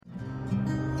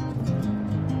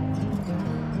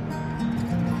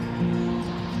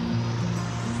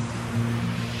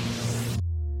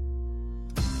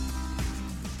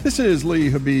This is Lee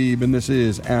Habib, and this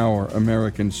is Our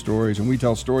American Stories, and we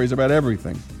tell stories about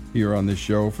everything here on this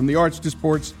show, from the arts to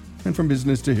sports and from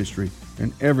business to history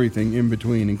and everything in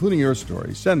between, including your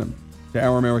stories. Send them to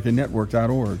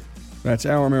ouramericannetwork.org. That's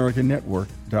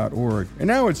ouramericannetwork.org. And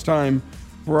now it's time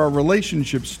for our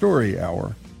Relationship Story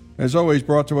Hour, as always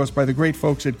brought to us by the great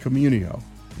folks at Communio.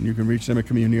 And you can reach them at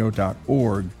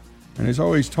communio.org. And as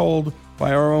always told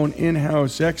by our own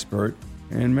in-house expert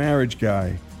and marriage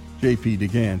guy, J.P.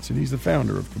 DeGance, and he's the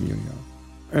founder of Communio.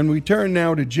 And we turn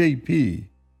now to J.P.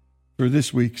 for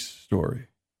this week's story.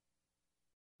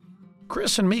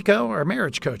 Chris and Miko are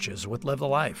marriage coaches with Live the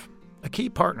Life, a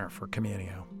key partner for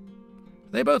Communio.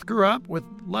 They both grew up with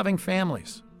loving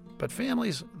families, but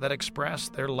families that express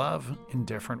their love in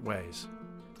different ways.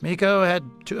 Miko had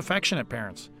two affectionate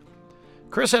parents.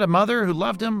 Chris had a mother who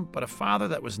loved him, but a father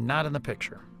that was not in the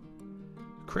picture.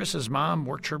 Chris's mom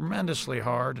worked tremendously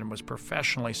hard and was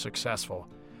professionally successful,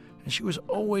 and she was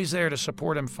always there to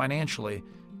support him financially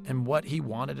in what he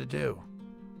wanted to do.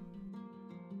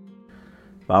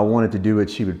 If I wanted to do it,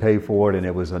 she would pay for it, and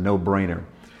it was a no-brainer.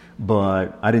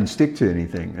 But I didn't stick to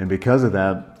anything, and because of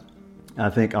that, I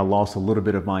think I lost a little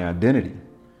bit of my identity.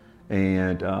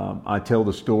 And I tell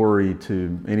the story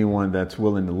to anyone that's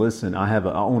willing to listen. I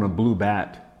own a blue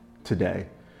bat today.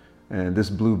 And this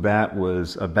blue bat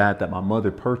was a bat that my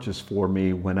mother purchased for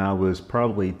me when I was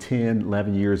probably 10,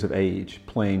 11 years of age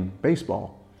playing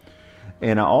baseball.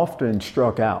 And I often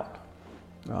struck out,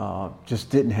 just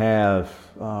didn't have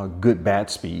good bat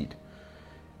speed.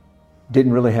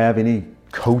 Didn't really have any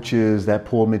coaches that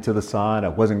pulled me to the side. I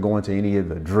wasn't going to any of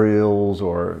the drills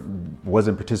or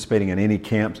wasn't participating in any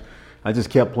camps. I just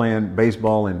kept playing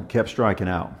baseball and kept striking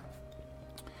out.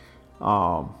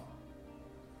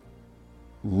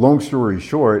 Long story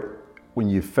short, when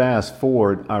you fast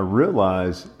forward, I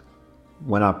realized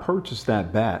when I purchased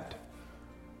that bat,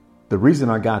 the reason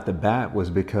I got the bat was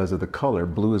because of the color.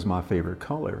 Blue is my favorite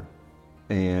color.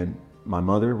 And my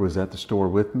mother was at the store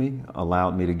with me,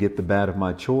 allowed me to get the bat of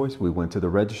my choice. We went to the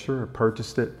register,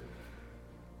 purchased it.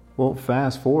 Well,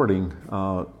 fast forwarding,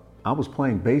 I was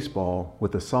playing baseball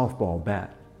with a softball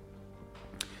bat.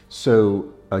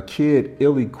 So a kid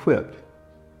ill-equipped,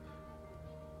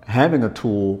 having a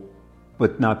tool,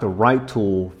 but not the right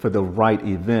tool for the right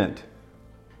event.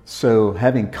 So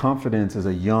having confidence as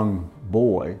a young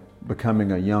boy,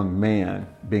 becoming a young man,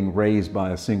 being raised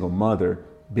by a single mother,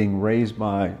 being raised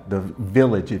by the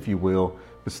village, if you will,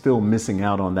 but still missing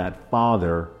out on that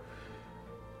father,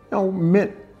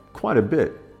 meant quite a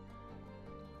bit.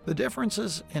 The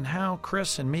differences in how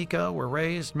Chris and Miko were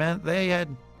raised meant they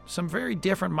had some very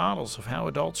different models of how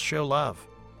adults show love.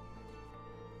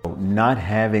 Not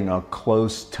having a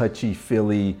close,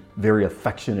 touchy-feely, very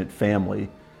affectionate family,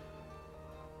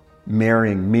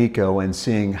 marrying Miko and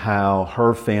seeing how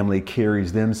her family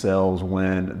carries themselves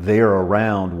when they're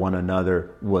around one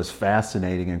another was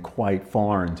fascinating and quite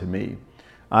foreign to me.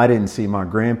 I didn't see my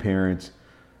grandparents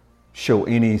show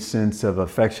any sense of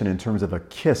affection in terms of a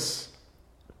kiss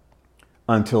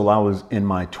until I was in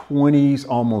my 20s,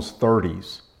 almost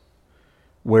 30s.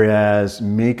 Whereas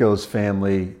Miko's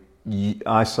family,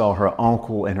 I saw her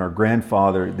uncle and her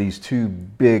grandfather, these two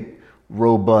big,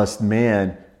 robust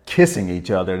men kissing each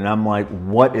other. And I'm like,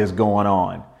 what is going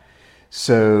on?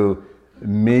 So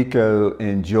Miko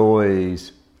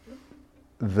enjoys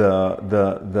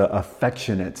the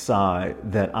affectionate side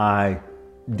that I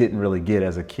didn't really get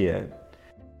as a kid.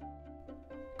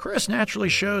 Chris naturally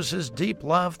shows his deep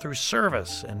love through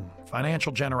service and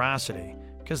financial generosity,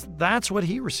 because that's what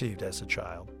he received as a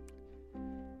child.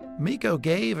 Miko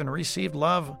gave and received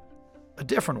love a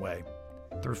different way,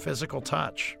 through physical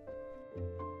touch.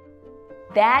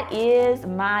 That is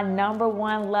my number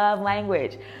one love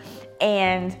language.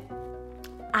 And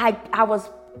I was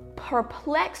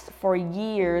perplexed for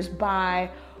years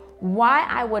by why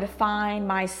I would find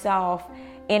myself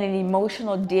in an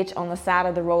emotional ditch on the side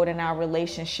of the road in our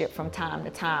relationship from time to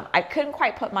time. I couldn't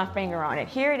quite put my finger on it.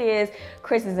 Here it is.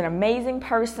 Chris is an amazing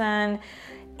person.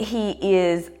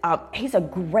 He's a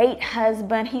great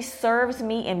husband. He serves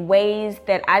me in ways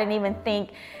that I didn't even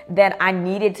think that I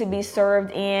needed to be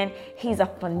served in. He's a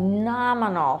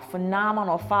phenomenal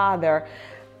father.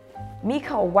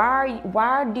 Miko,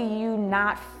 why do you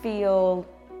not feel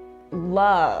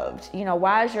loved?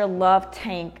 Why is your love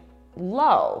tank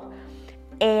low?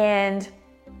 And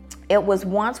it was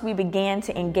once we began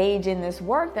to engage in this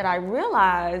work that I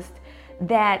realized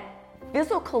that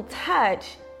physical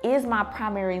touch is my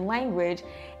primary language.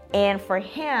 And for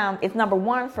him, it's number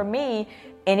one for me,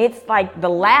 and it's like the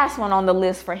last one on the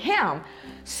list for him.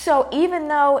 So even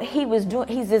though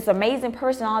he's this amazing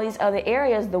person in all these other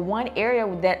areas, the one area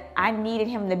that I needed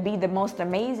him to be the most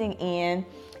amazing in,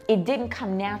 it didn't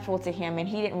come natural to him, and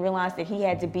he didn't realize that he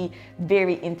had to be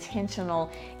very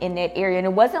intentional in that area. And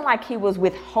it wasn't like he was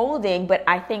withholding, but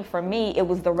I think for me, it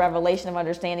was the revelation of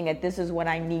understanding that this is what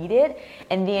I needed,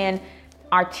 and then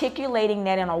articulating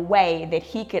that in a way that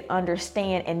he could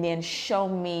understand and then show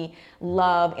me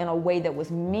love in a way that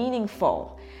was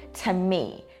meaningful to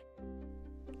me.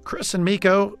 Chris and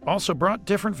Miko also brought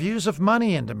different views of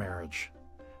money into marriage.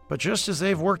 But just as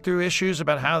they've worked through issues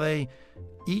about how they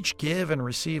each give and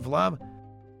receive love,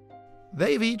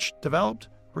 they've each developed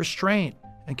restraint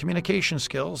and communication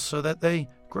skills so that they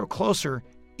grow closer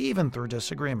even through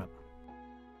disagreement.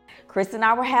 Chris and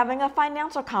I were having a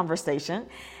financial conversation,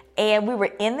 and we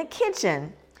were in the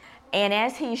kitchen, and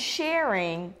as he's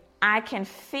sharing, I can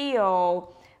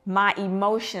feel my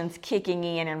emotions kicking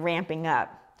in and ramping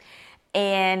up.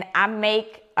 And I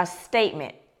make a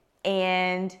statement,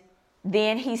 and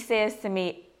then he says to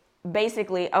me,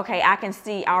 basically, okay, I can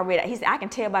see already. He said, I can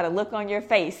tell by the look on your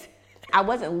face. I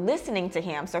wasn't listening to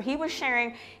him. So he was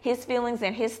sharing his feelings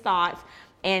and his thoughts,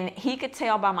 and he could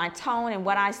tell by my tone and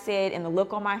what I said and the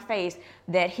look on my face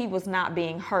that he was not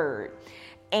being heard.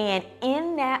 And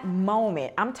in that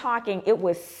moment, I'm talking, it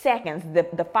was seconds,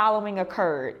 the following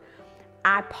occurred.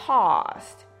 I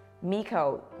paused.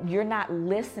 Miko, you're not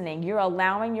listening. You're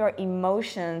allowing your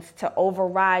emotions to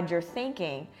override your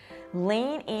thinking.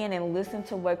 Lean in and listen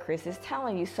to what Chris is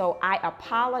telling you. So I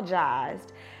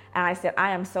apologized, and I said,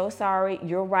 I am so sorry.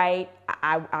 You're right.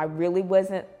 I really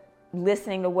wasn't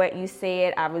listening to what you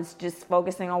said. I was just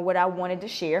focusing on what I wanted to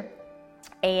share.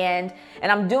 And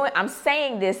I'm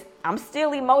saying this, I'm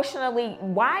still emotionally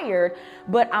wired,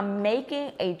 but I'm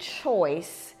making a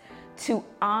choice to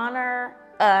honor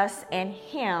us and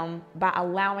him by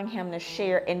allowing him to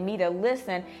share and me to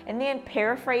listen, and then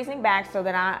paraphrasing back so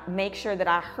that I make sure that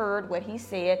I heard what he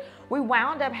said. We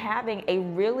wound up having a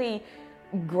really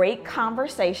great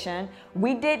conversation.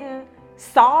 We didn't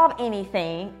solve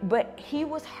anything, but he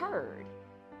was heard.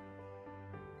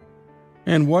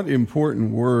 And what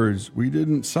important words. We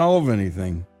didn't solve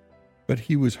anything, but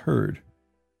he was heard.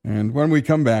 And when we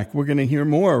come back, we're going to hear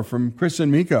more from Chris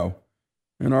and Miko.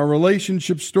 And our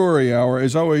Relationship Story Hour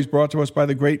is always brought to us by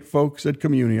the great folks at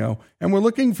Communio. And we're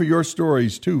looking for your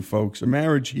stories too, folks. A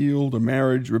marriage healed, a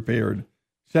marriage repaired.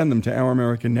 Send them to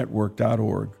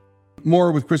ouramericannetwork.org.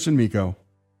 More with Chris and Miko,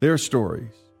 their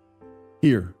stories,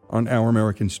 here on Our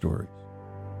American Stories.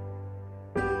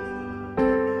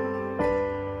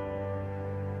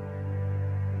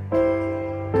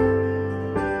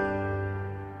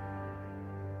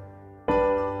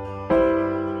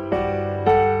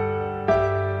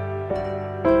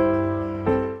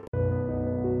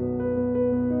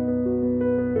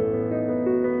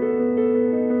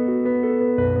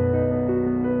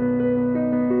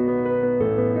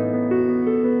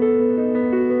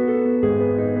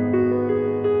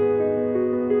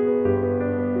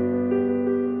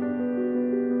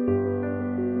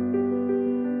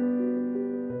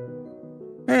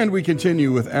 And we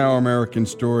continue with Our American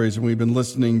Stories, and we've been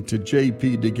listening to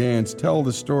J.P. DeGance tell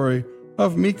the story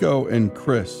of Miko and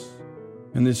Chris.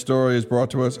 And this story is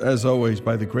brought to us, as always,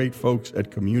 by the great folks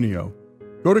at Communio.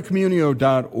 Go to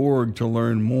communio.org to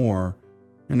learn more.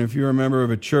 And if you're a member of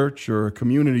a church or a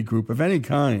community group of any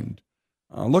kind,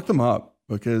 look them up,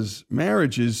 because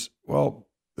marriages, well,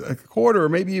 a quarter or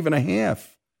maybe even a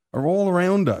half are all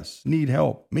around us, need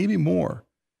help, maybe more.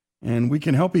 And we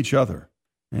can help each other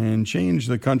and change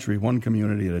the country one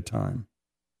community at a time.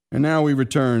 And now we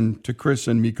return to Chris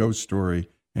and Miko's story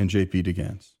and J.P.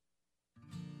 DeGance.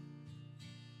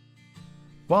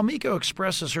 While Miko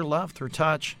expresses her love through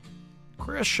touch,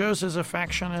 Chris shows his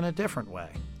affection in a different way.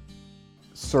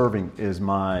 Serving is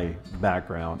my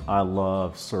background. I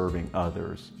love serving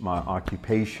others. My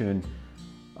occupation,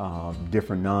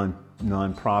 different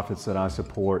non-profits that I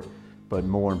support, but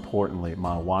more importantly,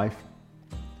 my wife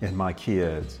and my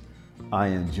kids. I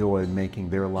enjoy making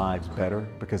their lives better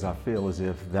because I feel as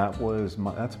if that's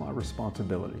my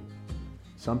responsibility.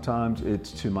 Sometimes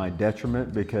it's to my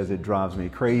detriment because it drives me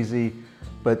crazy,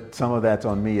 but some of that's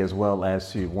on me as well,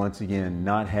 as to, once again,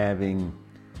 not having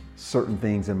certain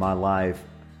things in my life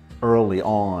early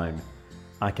on.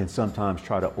 I can sometimes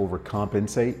try to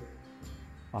overcompensate.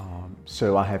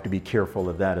 So I have to be careful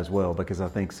of that as well, because I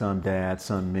think some dads,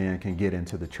 some men can get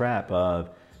into the trap of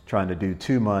trying to do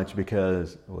too much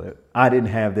because, well, I didn't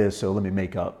have this, so let me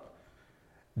make up.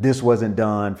 This wasn't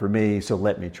done for me, so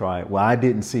let me try it. Well, I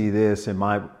didn't see this in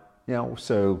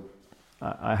so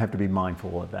I have to be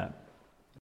mindful of that.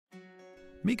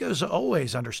 Miko's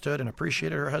always understood and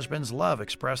appreciated her husband's love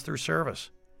expressed through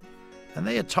service. And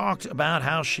they had talked about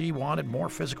how she wanted more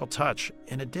physical touch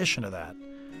in addition to that.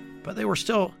 But they were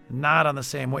still not on the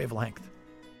same wavelength.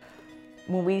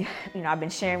 When I've been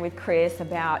sharing with Chris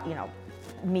about,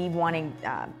 me wanting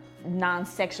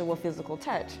non-sexual physical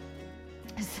touch.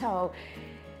 So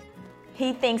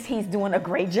he thinks he's doing a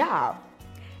great job.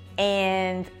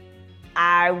 And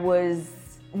I was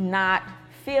not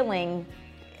feeling,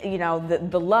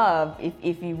 the love,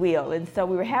 if you will. And so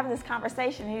we were having this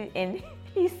conversation, and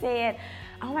he said,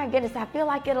 oh my goodness, I feel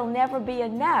like it'll never be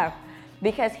enough,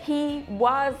 because he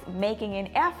was making an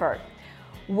effort.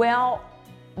 Well,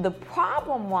 the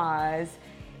problem was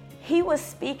he was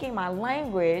speaking my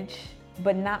language,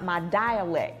 but not my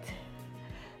dialect.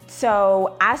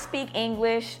 So I speak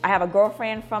English. I have a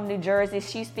girlfriend from New Jersey.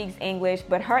 She speaks English,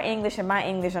 but her English and my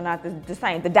English are not the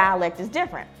same. The dialect is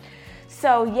different.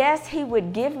 So yes, he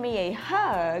would give me a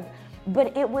hug,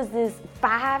 but it was this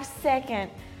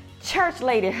 5-second church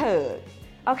lady hug.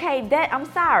 Okay, I'm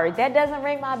sorry, that doesn't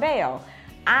ring my bell.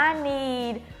 I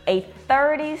need a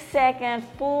 30-second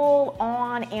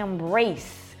full-on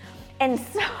embrace. And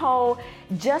so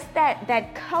just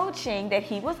that coaching that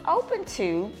he was open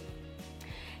to,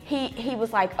 he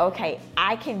was like, okay,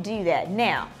 I can do that.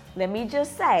 Now, let me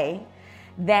just say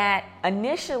that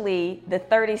initially the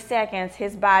 30 seconds,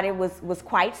 his body was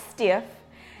quite stiff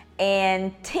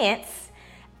and tense.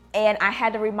 And I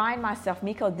had to remind myself,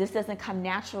 Miko, this doesn't come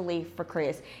naturally for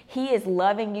Chris. He is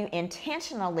loving you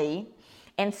intentionally.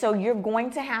 And so you're going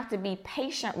to have to be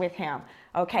patient with him.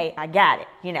 Okay, I got it,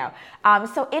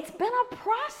 So it's been a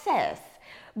process,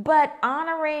 but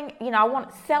honoring,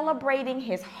 celebrating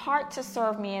his heart to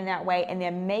serve me in that way, and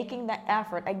then making the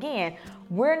effort. Again,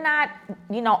 we're not,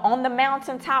 on the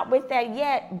mountaintop with that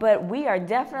yet, but we are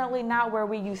definitely not where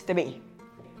we used to be.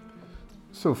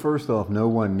 So first off, no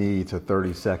one needs a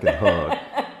 30-second hug.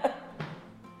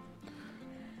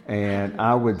 And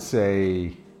I would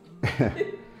say,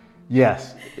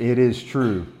 yes, it is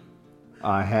true.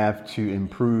 I have to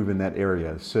improve in that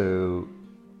area. So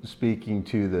speaking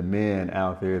to the men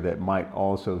out there that might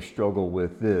also struggle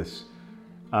with this,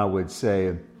 I would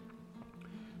say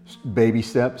baby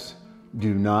steps.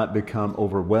 Do not become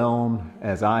overwhelmed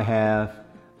as I have.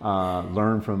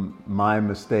 Learn from my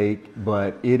mistake,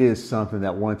 but it is something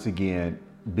that, once again,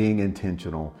 being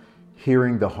intentional,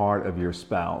 hearing the heart of your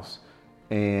spouse,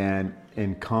 and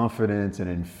in confidence and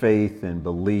in faith and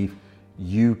belief,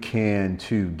 you can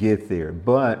too get there.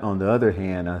 But on the other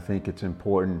hand, I think it's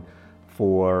important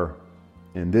for,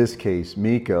 in this case,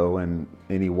 Miko and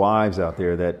any wives out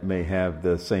there that may have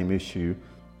the same issue,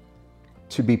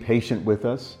 to be patient with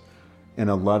us in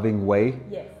a loving way.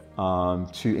 Yes.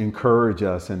 To encourage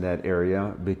us in that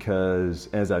area, because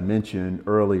as I mentioned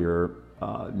earlier,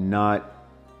 not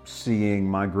seeing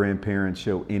my grandparents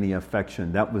show any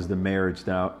affection, that was the marriage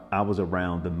that I was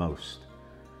around the most.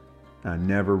 I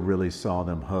never really saw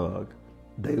them hug.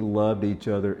 They loved each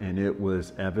other, and it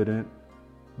was evident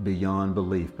beyond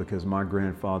belief, because my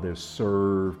grandfather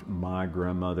served my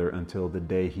grandmother until the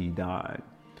day he died.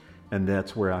 And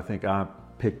that's where I think I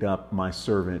picked up my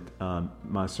servant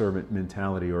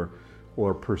mentality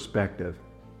or perspective.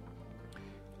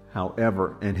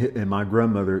 However, and my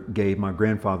grandmother gave my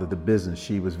grandfather the business.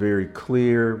 She was very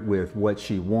clear with what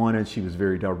she wanted. She was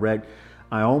very direct.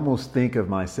 I almost think of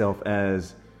myself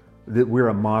as that we're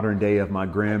a modern day of my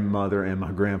grandmother and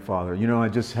my grandfather. I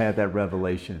just had that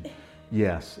revelation.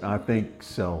 Yes, I think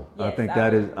so. Yes,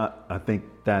 I think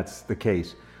that's the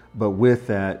case. But with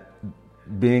that,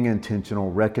 being intentional,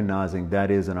 recognizing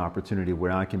that is an opportunity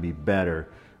where I can be better,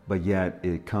 but yet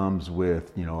it comes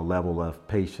with, a level of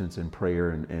patience and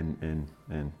prayer and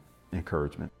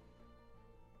encouragement.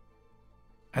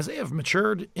 As they have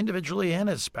matured individually and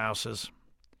as spouses,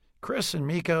 Chris and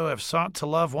Miko have sought to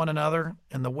love one another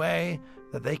in the way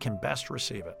that they can best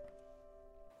receive it.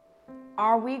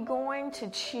 Are we going to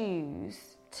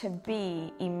choose to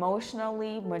be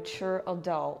emotionally mature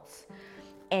adults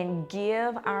and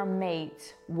give our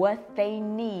mates what they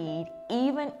need,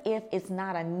 even if it's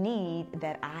not a need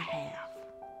that I have?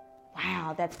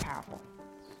 Wow, that's powerful.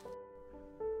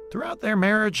 Throughout their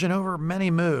marriage and over many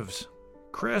moves,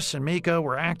 Chris and Miko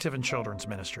were active in children's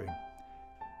ministry.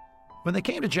 When they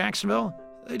came to Jacksonville,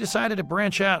 they decided to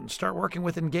branch out and start working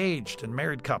with engaged and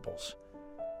married couples.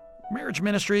 Marriage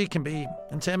ministry can be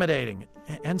intimidating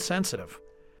and sensitive.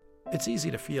 It's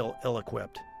easy to feel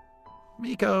ill-equipped.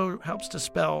 Miko helps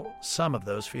dispel some of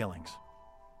those feelings.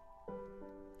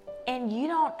 And you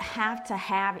don't have to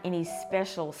have any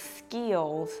special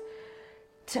skills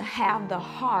to have the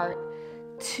heart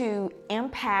to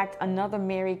impact another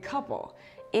married couple.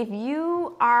 if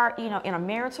you are, in a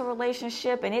marital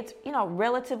relationship and it's,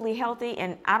 relatively healthy,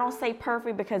 and I don't say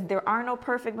perfect because there are no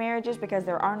perfect marriages, because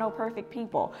there are no perfect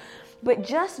people, but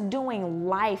just doing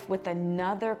life with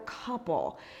another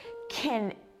couple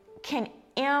can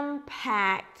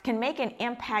make an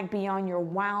impact beyond your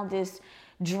wildest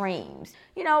dreams.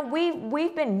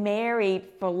 We've been married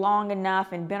for long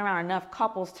enough and been around enough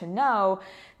couples to know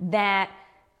that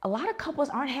a lot of couples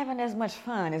aren't having as much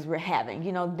fun as we're having.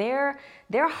 Their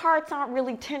hearts aren't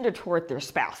really tender toward their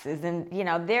spouses, and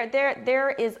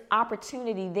there is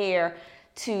opportunity there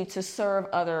to serve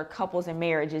other couples and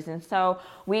marriages. And so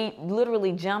we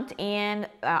literally jumped in.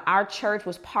 Our church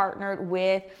was partnered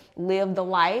with Live the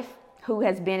Life, who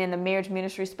has been in the marriage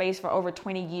ministry space for over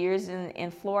 20 years in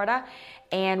Florida,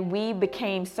 and we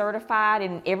became certified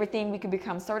in everything we could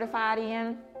become certified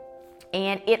in.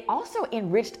 And it also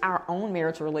enriched our own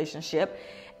marital relationship,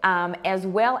 as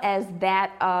well as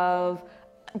that of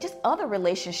just other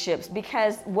relationships,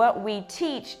 because what we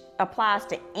teach applies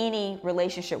to any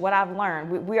relationship. What I've learned,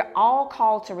 we're all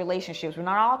called to relationships. We're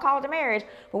not all called to marriage,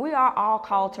 but we are all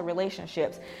called to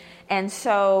relationships. And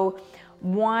so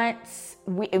once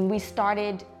we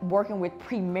started working with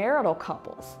premarital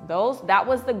couples, that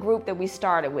was the group that we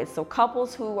started with. So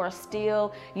couples who are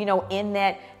still, in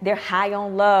that they're high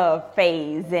on love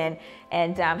phase, and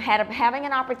having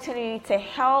an opportunity to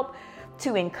help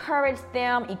to encourage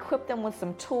them, equip them with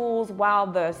some tools while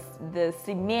the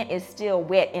cement is still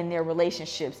wet in their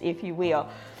relationships, if you will.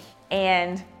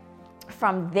 And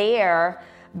from there,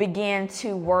 began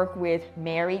to work with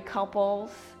married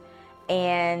couples,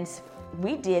 and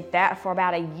we did that for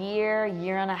about a year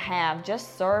and a half,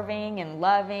 just serving and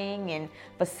loving and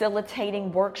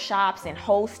facilitating workshops and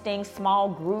hosting small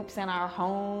groups in our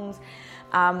homes.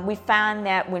 We find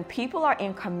that when people are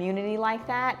in community like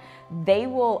that, they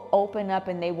will open up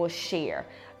and they will share.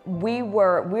 We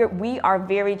are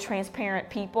very transparent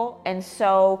people, and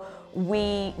so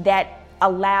that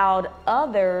allowed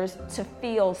others to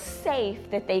feel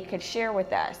safe that they could share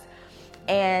with us.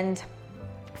 And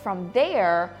from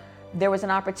there was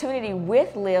an opportunity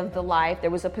with Live the Life. There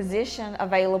was a position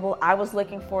available. I was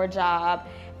looking for a job,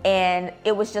 and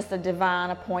it was just a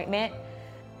divine appointment.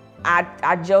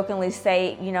 I jokingly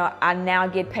say, I now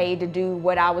get paid to do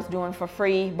what I was doing for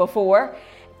free before,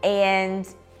 and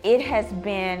it has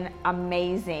been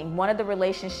amazing. One of the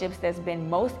relationships that's been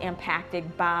most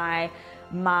impacted by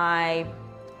my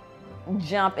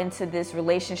jump into this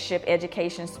relationship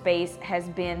education space has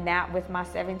been that with my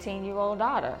 17-year-old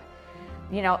daughter.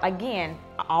 Again,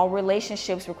 all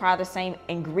relationships require the same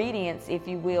ingredients, if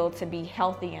you will, to be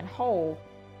healthy and whole.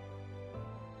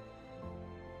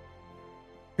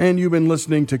 And you've been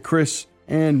listening to Chris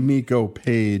and Miko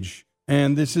Paige.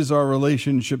 And this is our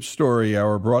Relationship Story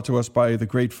Hour, brought to us by the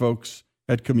great folks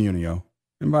at Communio.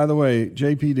 And by the way,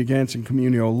 J.P. DeGance and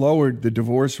Communio lowered the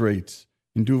divorce rates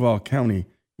in Duval County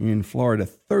in Florida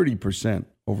 30%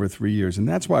 over 3 years. And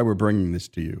that's why we're bringing this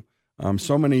to you.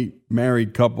 So many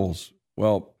married couples,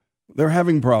 well, they're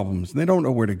having problems. They don't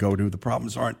know where to go to. The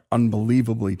problems aren't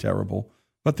unbelievably terrible,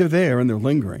 but they're there and they're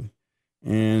lingering.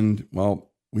 And, well,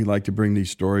 we like to bring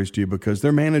these stories to you because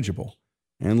they're manageable.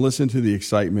 And listen to the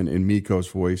excitement in Miko's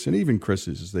voice and even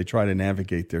Chris's as they try to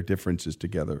navigate their differences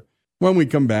together. When we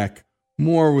come back,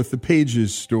 more with the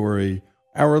Paiges story,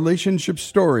 our Relationship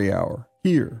Story Hour,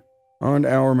 here on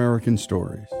Our American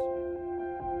Stories.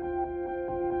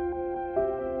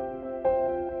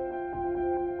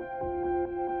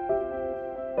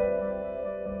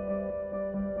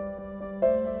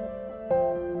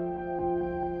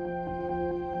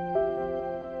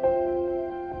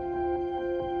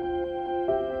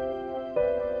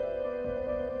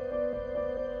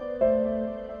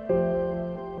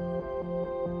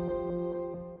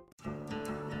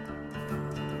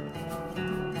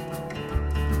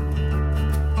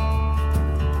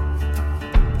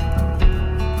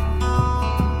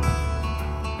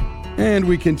 And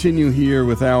we continue here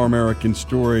with Our American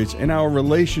Stories and our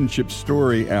Relationship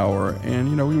Story Hour.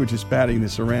 And, we were just batting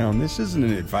this around. This isn't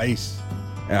an advice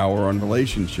hour on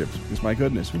relationships, because, my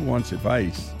goodness, who wants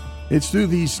advice? It's through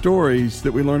these stories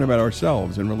that we learn about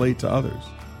ourselves and relate to others.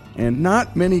 And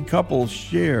not many couples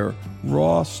share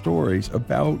raw stories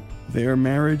about their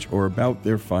marriage or about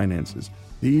their finances.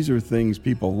 These are things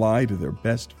people lie to their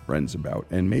best friends about,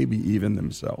 and maybe even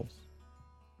themselves.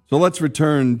 So let's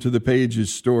return to the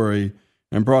Paiges story,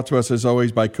 and brought to us, as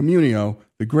always, by Communio,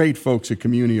 the great folks at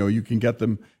Communio. You can get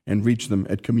them and reach them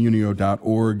at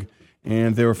communio.org,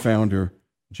 and their founder,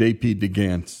 J.P.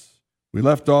 DeGance. We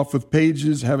left off with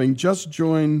Paiges having just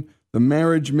joined the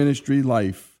marriage ministry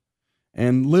Life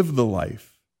and Live the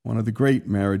Life, one of the great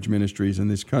marriage ministries in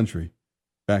this country.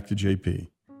 Back to JP.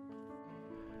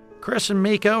 Chris and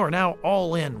Miko are now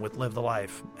all in with Live the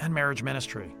Life and marriage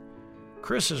ministry.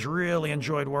 Chris has really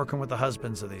enjoyed working with the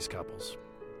husbands of these couples.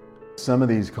 Some of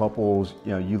these couples,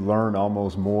 you learn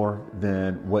almost more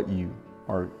than what you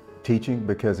are teaching,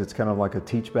 because it's kind of like a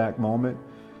teach back moment.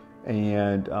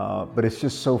 And but it's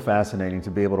just so fascinating to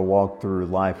be able to walk through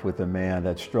life with a man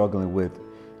that's struggling with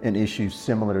an issue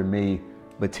similar to me,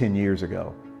 but 10 years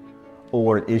ago,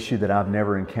 or an issue that I've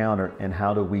never encountered, and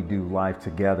how do we do life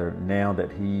together now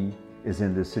that he is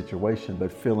in this situation,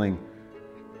 but feeling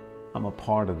I'm a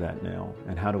part of that now,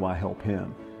 and how do I help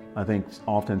him? I think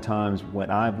oftentimes what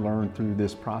I've learned through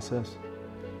this process,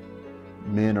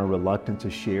 men are reluctant to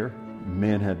share.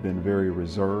 Men have been very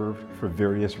reserved for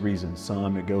various reasons.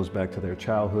 Some it goes back to their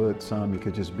childhood, some it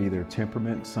could just be their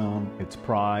temperament, some it's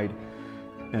pride,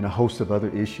 and a host of other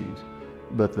issues.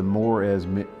 But the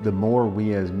more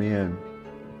we as men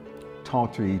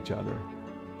talk to each other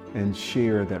and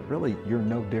share that really you're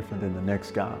no different than the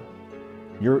next guy.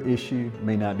 Your issue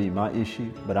may not be my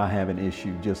issue, but I have an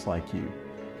issue just like you.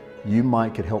 You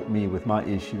could help me with my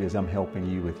issue as I'm helping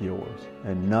you with yours.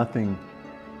 And nothing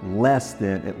less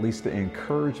than at least the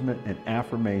encouragement and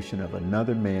affirmation of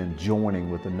another man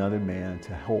joining with another man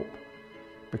to help,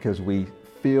 because we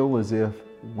feel as if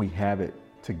we have it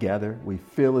together. We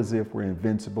feel as if we're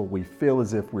invincible. We feel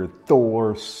as if we're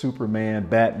Thor, Superman,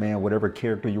 Batman, whatever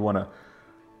character you want to.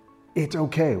 It's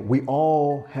okay. We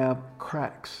all have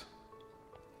cracks.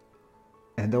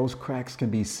 And those cracks can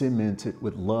be cemented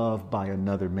with love by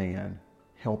another man,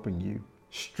 helping you,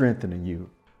 strengthening you.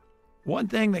 One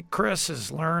thing that Chris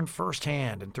has learned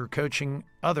firsthand and through coaching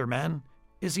other men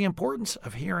is the importance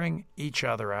of hearing each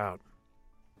other out.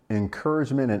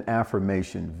 Encouragement and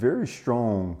affirmation,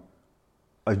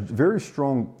 a very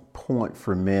strong point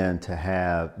for men to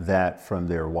have that from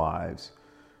their wives.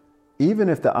 Even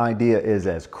if the idea is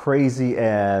as crazy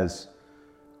as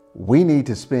we need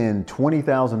to spend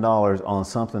 $20,000 on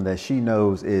something that she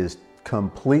knows is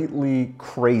completely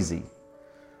crazy.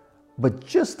 But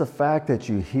just the fact that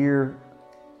you hear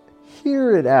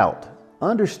it out,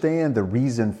 understand the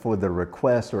reason for the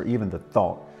request or even the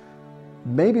thought.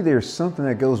 Maybe there's something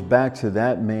that goes back to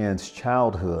that man's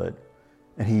childhood,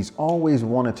 and he's always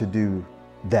wanted to do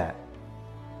that.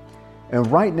 And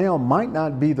right now might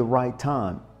not be the right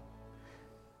time.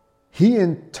 He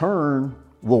in turn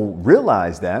will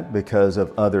realize that because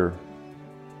of other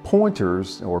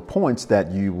pointers or points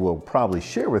that you will probably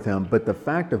share with him. But the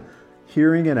fact of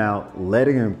hearing it out,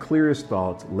 letting him clear his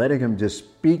thoughts, letting him just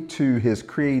speak to his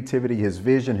creativity, his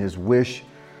vision, his wish,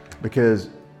 because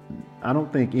I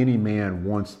don't think any man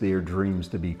wants their dreams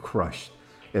to be crushed,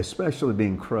 especially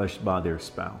being crushed by their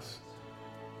spouse.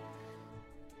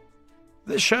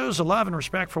 This shows a love and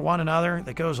respect for one another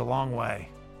that goes a long way.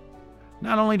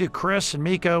 Not only do Chris and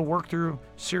Miko work through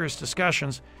serious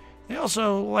discussions, they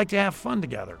also like to have fun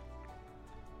together.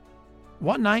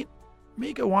 One night,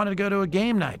 Miko wanted to go to a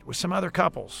game night with some other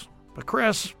couples, but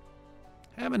Chris,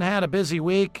 having had a busy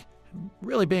week,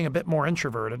 really being a bit more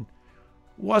introverted,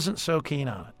 wasn't so keen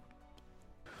on it.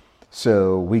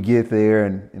 So we get there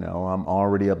and, I'm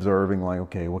already observing like,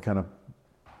 okay, what kind of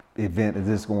event is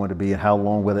this going to be and how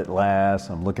long will it last?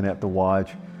 I'm looking at the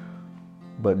watch.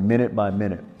 But minute by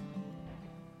minute,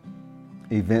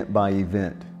 event by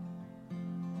event,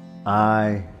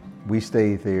 we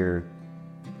stayed there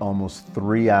almost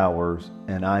 3 hours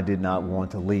and I did not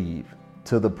want to leave,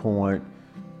 to the point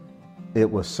it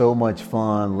was so much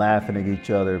fun laughing at each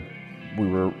other. We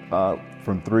were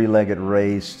from three-legged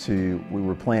race to we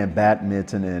were playing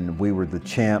badminton and we were the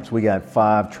champs. We got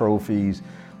 5 trophies,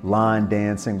 line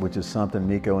dancing, which is something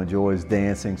Miko enjoys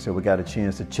dancing, so we got a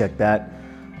chance to check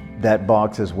that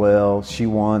box as well. She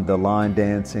won the line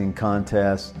dancing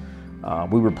contest.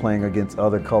 We were playing against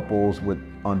other couples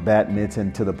on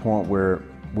badminton to the point where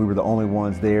we were the only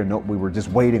ones there. No, we were just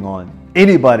waiting on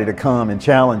anybody to come and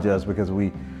challenge us because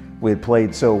we had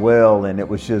played so well, and it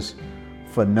was just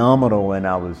phenomenal. And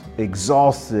I was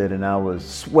exhausted and I was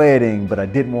sweating, but I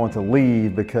didn't want to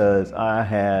leave because I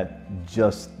had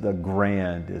just the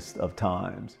grandest of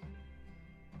times.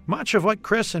 Much of what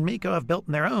Chris and Miko have built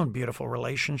in their own beautiful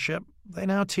relationship, they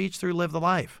now teach through Live the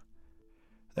Life.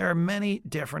 There are many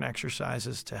different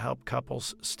exercises to help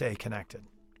couples stay connected.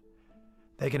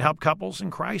 They can help couples in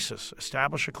crisis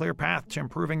establish a clear path to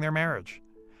improving their marriage.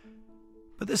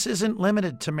 But this isn't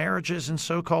limited to marriages in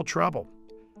so-called trouble.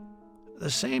 The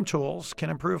same tools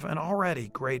can improve an already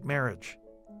great marriage.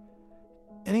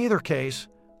 In either case,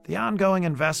 the ongoing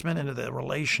investment into the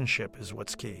relationship is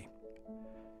what's key.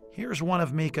 Here's one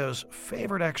of Miko's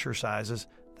favorite exercises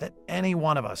that any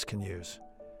one of us can use.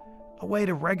 A way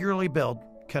to regularly build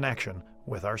connection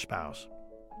with our spouse.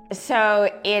 So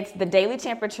it's the daily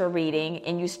temperature reading,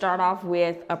 and you start off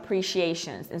with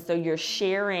appreciations. And so you're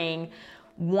sharing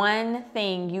one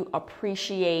thing you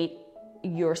appreciate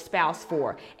your spouse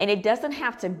for. And it doesn't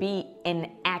have to be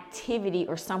an activity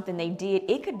or something they did.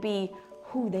 It could be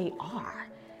who they are,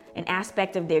 an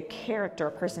aspect of their character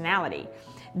or personality.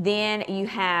 Then you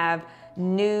have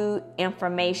new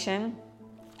information.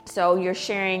 So you're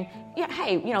sharing,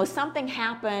 hey, something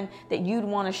happened that you'd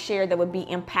want to share that would be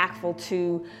impactful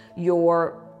to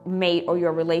your mate or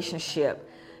your relationship.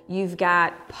 You've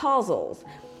got puzzles.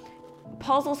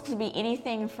 Puzzles could be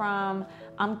anything from,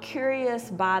 I'm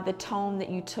curious by the tone that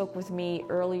you took with me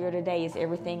earlier today. Is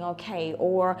everything okay?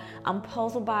 Or I'm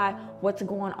puzzled by what's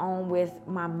going on with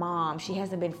my mom. She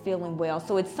hasn't been feeling well.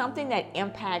 So it's something that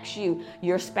impacts you.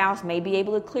 Your spouse may be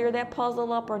able to clear that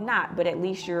puzzle up or not, but at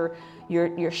least you're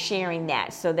sharing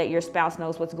that so that your spouse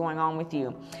knows what's going on with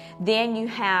you. Then you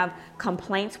have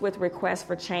complaints with requests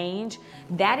for change.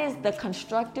 That is the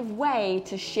constructive way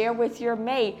to share with your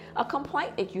mate a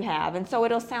complaint that you have. And so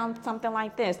it'll sound something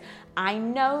like this. I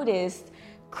noticed,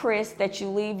 Chris, that you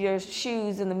leave your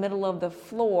shoes in the middle of the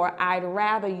floor. I'd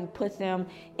rather you put them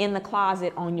in the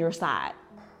closet on your side.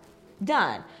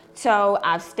 Done. So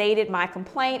I've stated my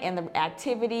complaint and the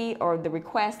activity or the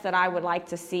request that I would like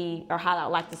to see, or how I'd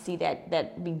like to see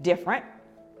that be different.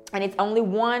 And it's only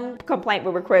one complaint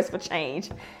with request for change.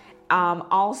 And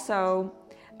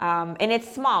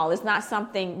it's small. It's not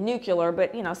something nuclear,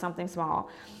 but something small.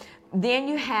 Then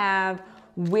you have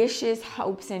wishes,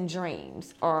 hopes, and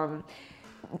dreams.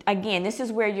 Again, this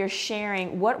is where you're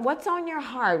sharing what's on your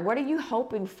heart. What are you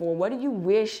hoping for? What do you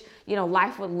wish,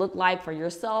 life would look like for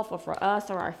yourself or for us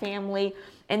or our family?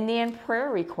 And then prayer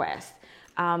requests.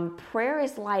 Prayer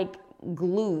is like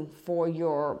glue for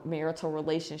your marital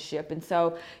relationship. And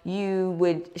so you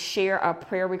would share a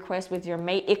prayer request with your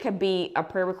mate. It could be a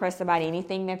prayer request about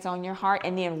anything that's on your heart.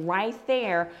 And then right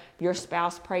there, your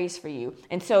spouse prays for you.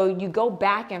 And so you go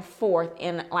back and forth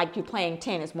in like you're playing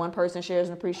tennis. One person shares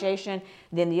an appreciation,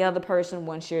 then the other person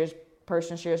shares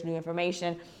new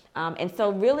information. And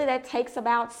so really that takes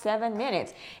about 7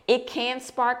 minutes. It can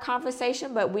spark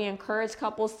conversation, but we encourage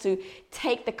couples to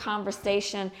take the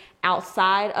conversation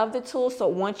outside of the tool. So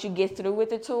once you get through with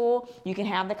the tool, you can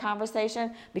have the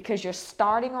conversation because you're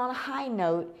starting on a high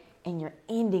note and you're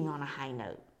ending on a high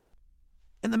note.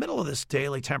 In the middle of this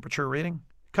daily temperature reading,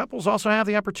 couples also have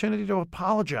the opportunity to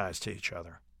apologize to each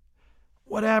other.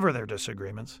 Whatever their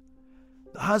disagreements,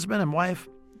 the husband and wife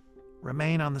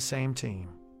remain on the same team.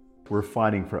 We're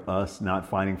fighting for us, not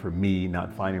fighting for me,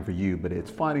 not fighting for you, but it's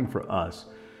fighting for us.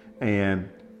 And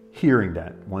hearing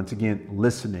that, once again,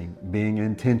 listening, being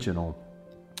intentional,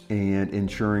 and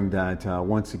ensuring that,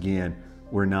 once again,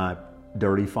 we're not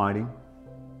dirty fighting,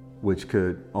 which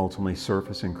could ultimately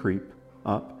surface and creep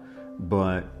up,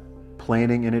 but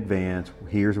planning in advance.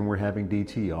 Here's when we're having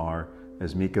DTR.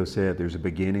 As Miko said, there's a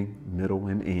beginning, middle,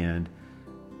 and end.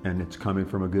 And it's coming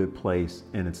from a good place.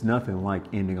 And it's nothing like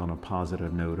ending on a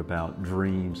positive note about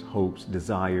dreams, hopes,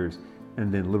 desires,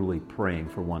 and then literally praying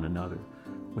for one another.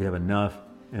 We have enough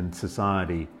in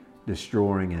society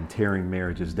destroying and tearing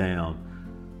marriages down.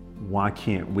 Why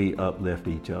can't we uplift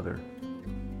each other?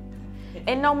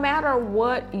 And no matter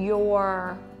what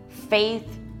your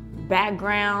faith,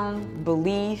 background,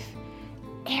 belief,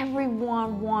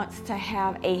 everyone wants to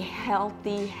have a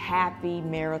healthy, happy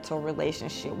marital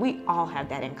relationship. We all have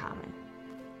that in common.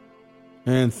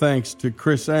 And thanks to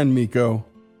Chris and Miko.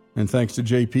 And thanks to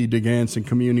JP DeGance and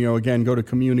Communio. Again, go to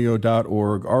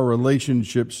communio.org. Our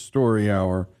relationship story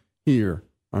hour here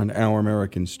on Our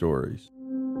American Stories.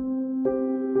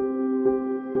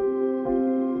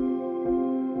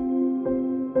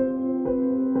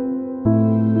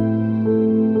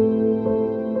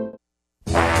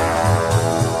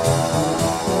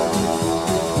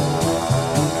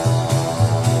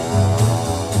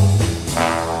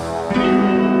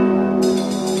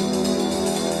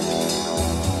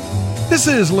 This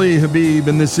is Lee Habib,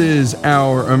 and this is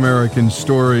Our American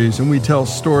Stories, and we tell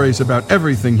stories about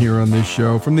everything here on this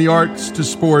show, from the arts to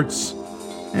sports,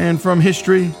 and from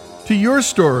history to your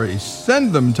stories.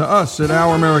 Send them to us at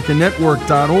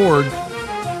OurAmericanNetwork.org,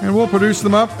 and we'll produce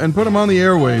them up and put them on the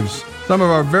airwaves. Some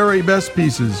of our very best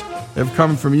pieces have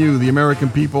come from you. The American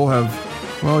people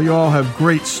you all have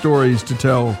great stories to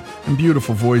tell and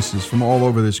beautiful voices from all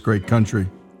over this great country.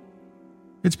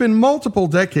 It's been multiple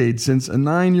decades since a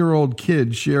 9-year-old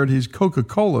kid shared his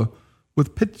Coca-Cola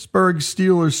with Pittsburgh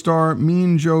Steelers star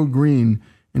Mean Joe Greene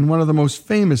in one of the most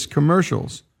famous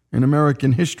commercials in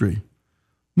American history.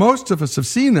 Most of us have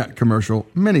seen that commercial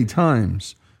many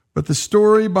times, but the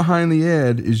story behind the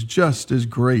ad is just as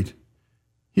great.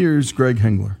 Here's Greg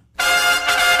Hengler.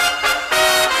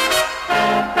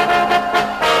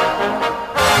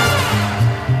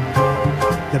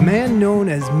 The man known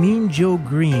as Mean Joe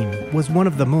Greene was one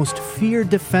of the most feared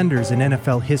defenders in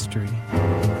NFL history.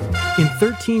 In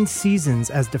 13 seasons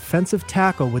as defensive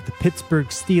tackle with the Pittsburgh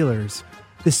Steelers,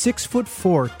 the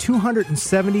 6'4",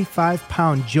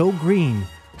 275-pound Joe Greene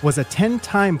was a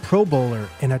 10-time Pro Bowler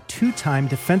and a 2-time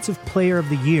Defensive Player of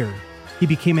the Year. He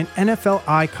became an NFL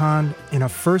icon and a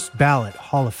first-ballot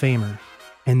Hall of Famer.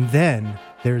 And then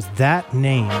there's that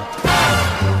name.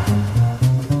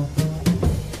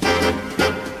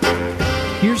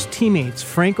 Here's teammates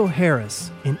Franco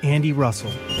Harris and Andy Russell.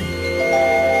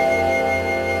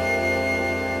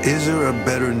 Is there a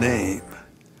better name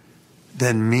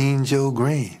than Mean Joe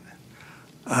Greene?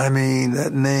 I mean,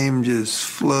 that name just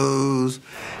flows.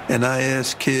 And I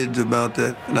ask kids about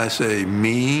that, and I say,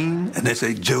 mean? And they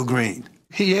say, Joe Greene.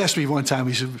 He asked me one time,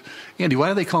 he said, Andy, why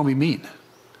do they call me mean?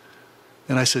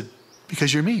 And I said,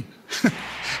 because you're mean.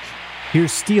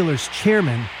 Here's Steelers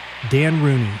chairman Dan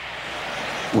Rooney.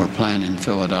 We're playing in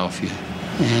Philadelphia,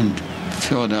 and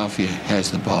Philadelphia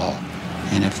has the ball.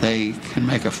 And if they can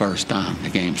make a first down, the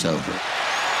game's over.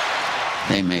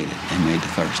 They made it. They made the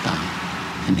first down.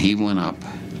 And he went up,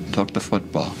 took the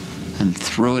football, and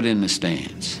threw it in the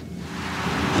stands.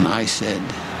 And I said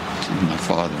to my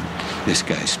father, this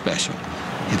guy's special.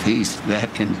 If he's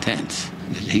that intense,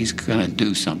 that he's going to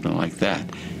do something like that,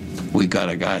 we got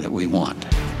a guy that we want.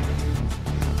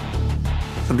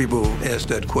 Some people ask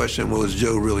that question, well, is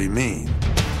Joe really mean?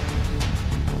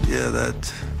 Yeah,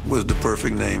 that was the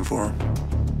perfect name for him.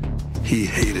 He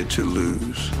hated to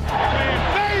lose.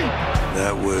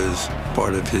 That was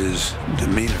part of his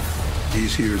demeanor.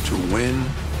 He's here to win.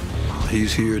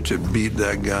 He's here to beat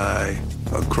that guy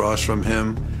across from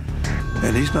him,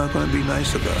 and he's not going to be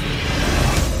nice about it.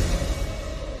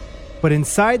 But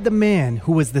inside the man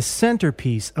who was the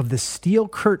centerpiece of the steel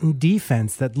curtain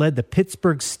defense that led the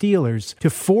Pittsburgh Steelers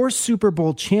to 4 Super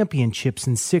Bowl championships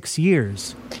in 6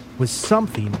 years was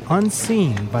something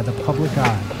unseen by the public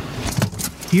eye.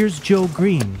 Here's Joe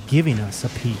Greene giving us a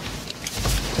peek.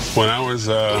 When I was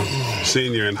a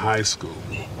senior in high school,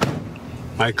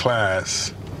 my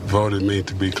class voted me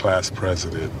to be class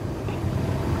president.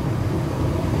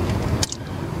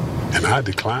 And I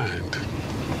declined.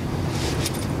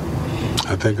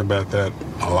 I think about that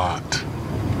a lot.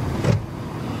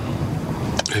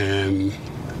 And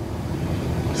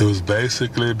it was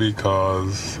basically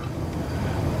because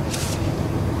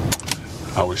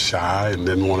I was shy and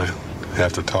didn't want to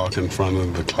have to talk in front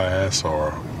of the class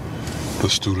or the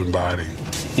student body.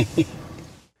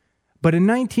 But in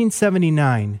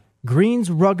 1979, Greene's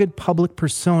rugged public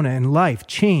persona and life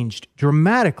changed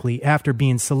dramatically after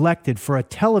being selected for a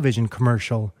television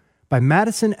commercial by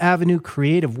Madison Avenue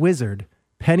creative wizard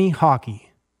Penny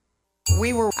Hockey.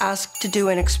 We were asked to do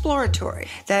an exploratory.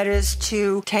 That is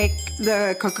to take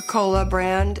the Coca-Cola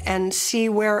brand and see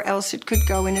where else it could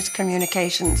go in its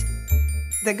communications.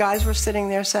 The guys were sitting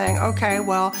there saying, okay,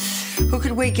 well, who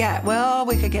could we get? Well,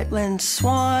 we could get Lynn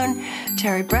Swann,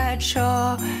 Terry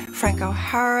Bradshaw, Franco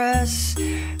Harris,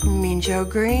 Mean Joe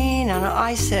Greene. And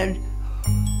I said,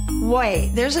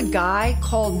 wait, there's a guy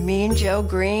called Mean Joe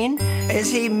Greene?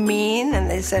 Is he mean? And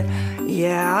they said,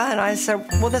 yeah. And I said,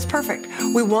 well, that's perfect.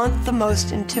 We want the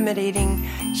most intimidating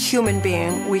human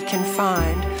being we can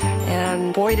find.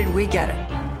 And boy, did we get it.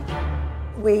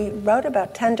 We wrote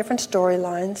about 10 different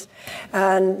storylines,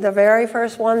 and the very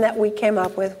first one that we came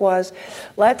up with was,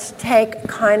 let's take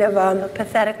kind of a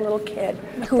pathetic little kid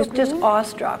who's just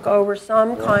awestruck over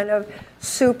some kind of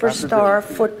superstar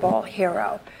football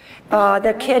hero.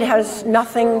 The kid has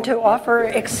nothing to offer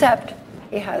except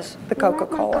he has the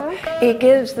Coca-Cola. He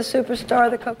gives the superstar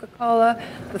the Coca-Cola,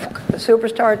 the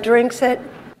superstar drinks it,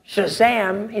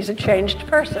 shazam, he's a changed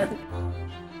person.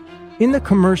 In the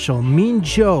commercial, Mean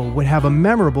Joe would have a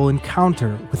memorable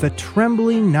encounter with a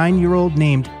trembling 9-year-old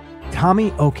named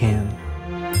Tommy Okan.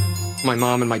 My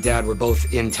mom and my dad were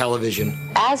both in television.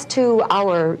 As to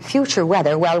our future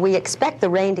weather, well, we expect the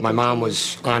rain to My continue. mom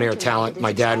was on-air talent.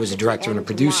 My dad was a director and a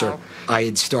producer. I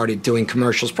had started doing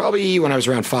commercials probably when I was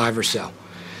around 5 or so.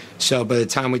 So by the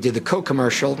time we did the Coke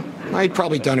commercial, I'd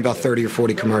probably done about 30 or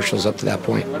 40 commercials up to that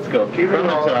point. Let's go. Keep it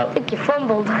up. I think you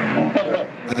fumbled.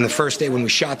 And the first day when we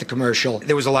shot the commercial,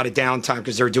 there was a lot of downtime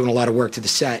because they were doing a lot of work to the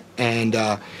set. And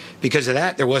because of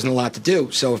that, there wasn't a lot to do.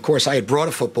 So, of course, I had brought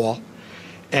a football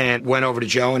and went over to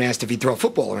Joe and asked if he'd throw a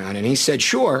football around. And he said,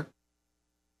 sure.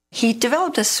 He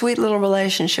developed a sweet little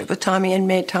relationship with Tommy and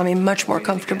made Tommy much more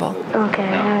comfortable. Okay.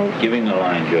 Now, give him the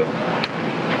line, Joe.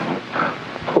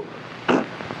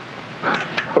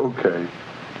 Okay.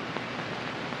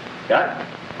 Got it.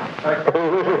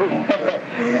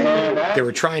 They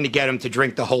were trying to get him to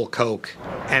drink the whole Coke,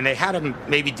 and they had him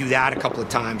maybe do that a couple of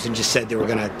times and just said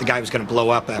the guy was gonna blow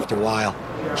up after a while.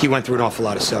 He went through an awful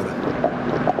lot of soda.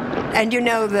 And you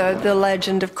know the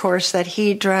legend, of course, that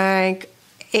he drank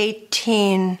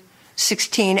 18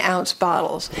 16-ounce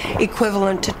bottles,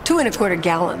 equivalent to 2 1/4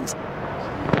 gallons.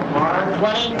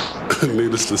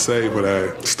 Needless to say, when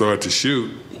I started to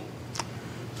shoot,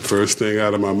 first thing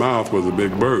out of my mouth was a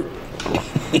big burp.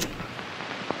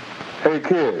 Hey,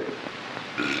 kid.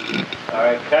 All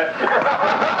right, cut.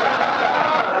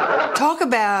 Talk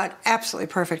about absolutely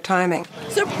perfect timing.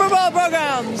 Super Bowl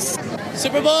programs,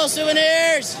 Super Bowl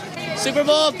souvenirs, Super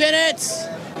Bowl pennants.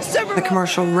 The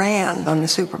commercial ran on the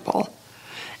Super Bowl,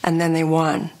 and then they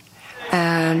won,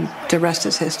 and the rest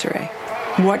is history.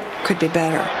 What could be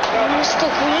better? Mr.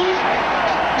 Greene?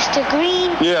 Mr.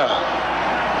 Greene? Yeah.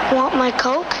 Want my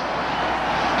Coke?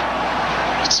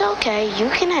 It's okay, you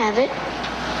can have it.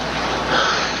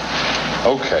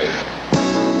 Okay. A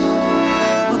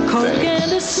Coke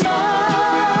and a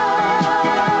smile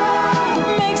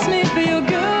makes me feel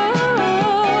good,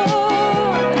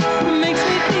 makes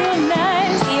me feel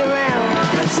nice. Be around.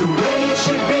 That's the way it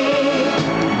should be.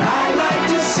 I like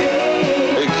to see.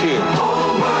 Hey, kid.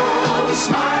 Whole world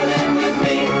smiling with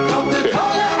me.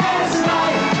 Coca-Cola has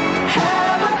life.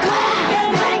 Have a Coke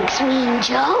and Thanks, Mean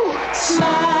Joe.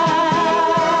 smile.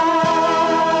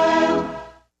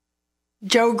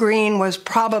 Joe Greene was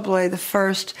probably the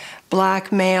first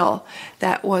black male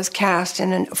that was cast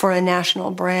for a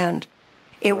national brand.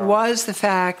 It was the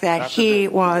fact that he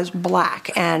was black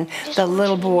and the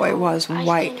little boy was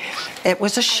white. It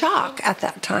was a shock at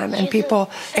that time, and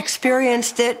people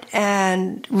experienced it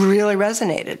and really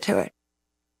resonated to it.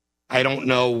 I don't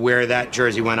know where that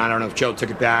jersey went. I don't know if Joe took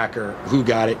it back or who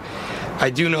got it. I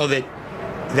do know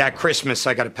that Christmas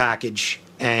I got a package,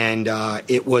 and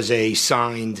it was a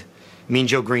signed Mean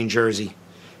Joe Greene jersey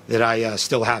that I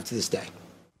still have to this day.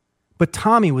 But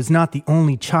Tommy was not the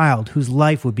only child whose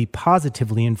life would be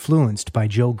positively influenced by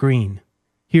Joe Greene.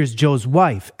 Here's Joe's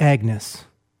wife, Agnes.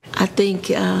 I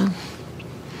think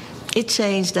it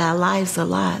changed our lives a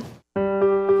lot.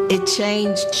 It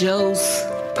changed Joe's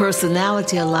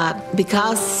personality a lot.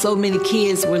 Because so many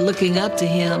kids were looking up to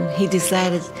him, he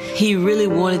decided he really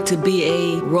wanted to be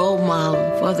a role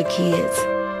model for the kids.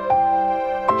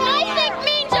 I think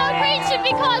Mean Joe Greene should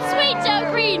be called Sweet Joe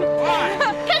Greene.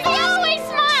 Because he always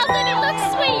smiles and it looks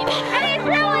sweet. And it's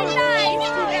really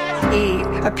nice.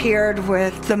 He appeared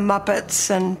with the Muppets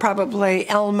and probably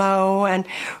Elmo and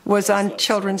was on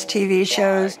children's TV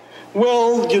shows.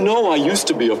 Well, you know, I used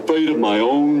to be afraid of my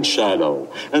own shadow,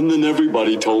 and then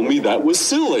everybody told me that was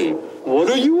silly. What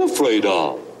are you afraid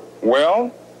of?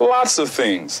 Well, lots of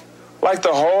things. Like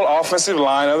the whole offensive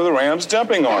line of the Rams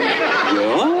jumping on you.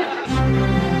 Yeah?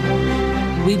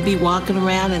 We'd be walking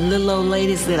around and little old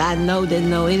ladies that I know didn't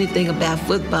know anything about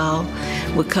football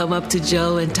would come up to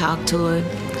Joe and talk to him.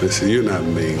 Listen, you're not a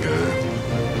mean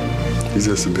guy. You're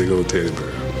just a big old teddy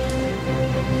bear.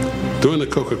 Doing the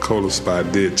Coca-Cola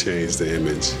spot did change the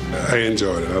image. I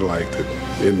enjoyed it. I liked it.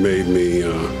 It made me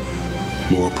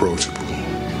more approachable.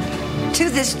 To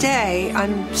this day,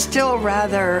 I'm still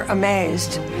rather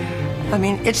amazed. I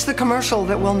mean, it's the commercial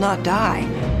that will not die.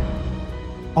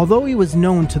 Although he was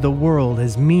known to the world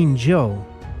as Mean Joe,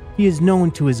 he is known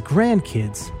to his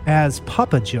grandkids as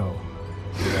Papa Joe.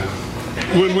 Yeah.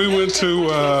 When we went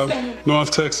to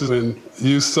North Texas and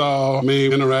you saw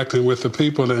me interacting with the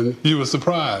people and you were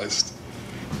surprised.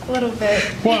 A little bit.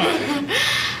 Why?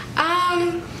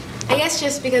 I guess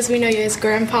just because we know you as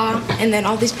Grandpa, and then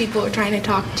all these people are trying to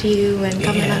talk to you and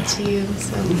coming up to you,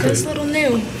 so it's a little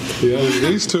new. Yeah,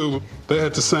 these two, they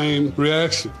had the same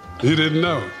reaction. You didn't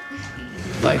know.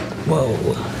 Like, whoa.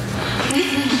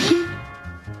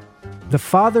 The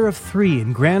father of 3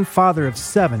 and grandfather of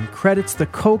 7 credits the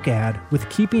Coke ad with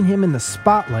keeping him in the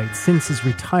spotlight since his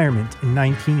retirement in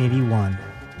 1981.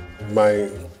 My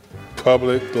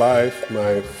public life,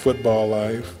 my football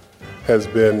life, has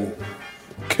been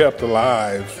kept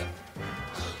alive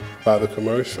by the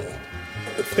commercial.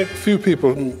 I think few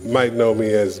people might know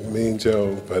me as Mean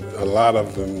Joe, but a lot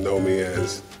of them know me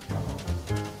as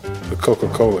the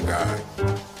Coca-Cola guy.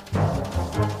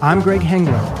 I'm Greg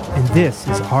Hengler, and this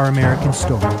is Our American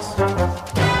Stories.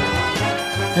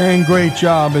 And great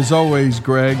job, as always,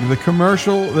 Greg. The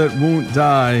commercial that won't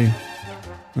die.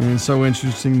 And it's so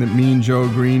interesting that Mean Joe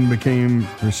Greene became,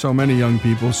 for so many young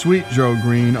people, Sweet Joe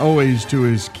Greene, always to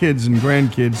his kids and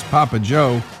grandkids, Papa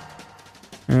Joe.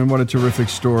 And what a terrific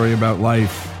story about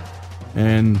life.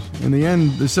 And in the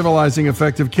end, the civilizing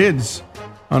effect of kids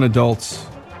on adults.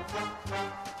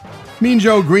 Mean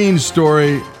Joe Greene's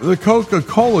story, the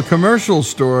Coca-Cola commercial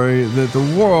story that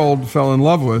the world fell in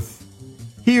love with,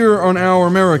 here on Our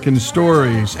American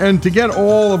Stories. And to get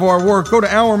all of our work, go to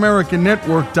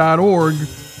ouramericannetwork.org,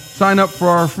 sign up for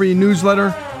our free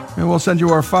newsletter, and we'll send you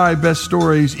our 5 best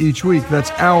stories each week. That's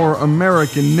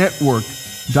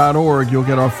ouramericannetwork.org. You'll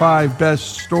get our 5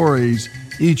 best stories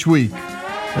each week.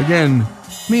 Again,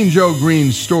 Mean Joe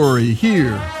Greene's story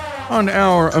here on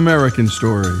Our American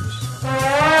Stories.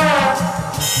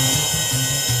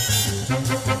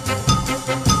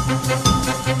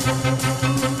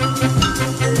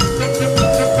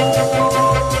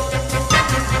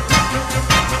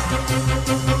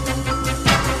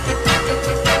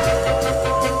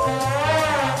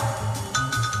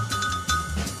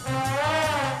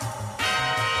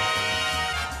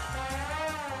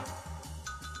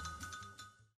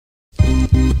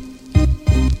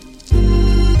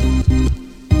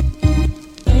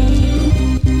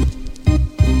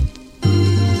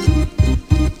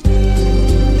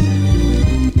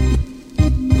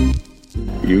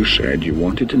 You said you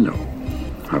wanted to know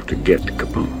how to get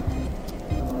Capone.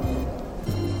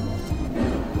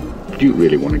 Do you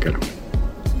really want to get him?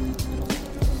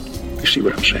 You see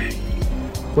what I'm saying?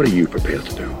 What are you prepared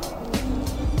to do?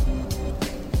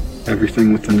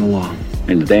 Everything within the law.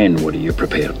 And then what are you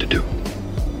prepared to do?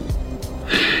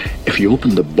 If you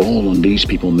open the ball on these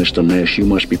people, Mr. Nash, you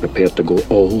must be prepared to go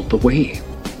all the way.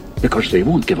 Because they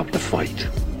won't give up the fight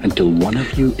until one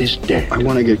of you is dead. I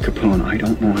want to get Capone. I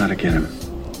don't know how to get him.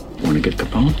 Want to get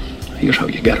Capone? Here's how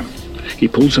you get him. He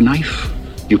pulls a knife,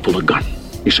 you pull a gun.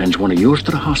 He sends one of yours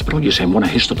to the hospital, you send one of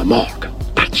his to the morgue.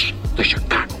 That's the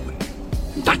Chicago way.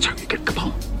 And that's how you get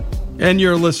Capone. And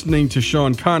you're listening to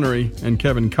Sean Connery and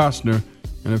Kevin Costner.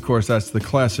 And of course, that's the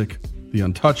classic, The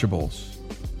Untouchables.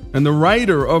 And the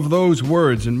writer of those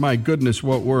words, and my goodness,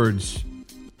 what words,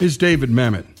 is David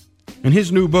Mamet. And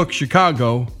his new book,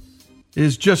 Chicago,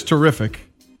 is just terrific.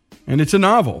 And it's a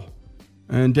novel.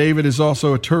 And David is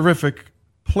also a terrific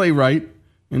playwright,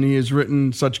 and he has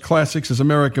written such classics as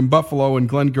American Buffalo and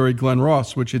Glengarry Glen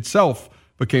Ross, which itself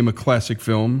became a classic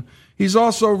film. He's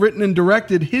also written and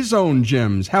directed his own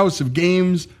gems, House of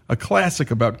Games, a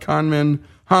classic about conmen,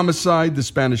 Homicide, The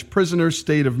Spanish Prisoner,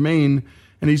 State of Maine,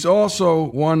 and he's also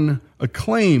won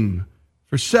acclaim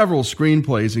for several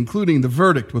screenplays, including The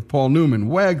Verdict with Paul Newman,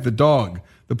 Wag the Dog,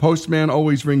 The Postman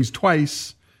Always Rings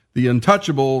Twice, The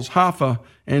Untouchables, Hoffa,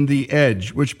 and The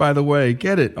Edge, which, by the way,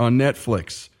 get it on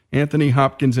Netflix. Anthony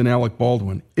Hopkins and Alec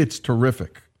Baldwin. It's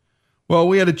terrific. Well,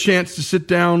 we had a chance to sit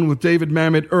down with David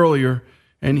Mamet earlier,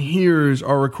 and here's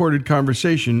our recorded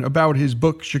conversation about his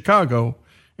book, Chicago,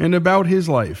 and about his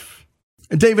life.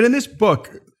 And David, in this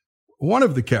book, one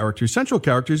of the characters, central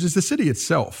characters, is the city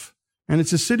itself, and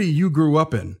it's a city you grew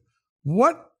up in.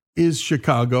 What is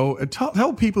Chicago?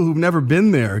 Tell people who've never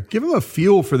been there, give them a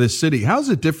feel for this city. How's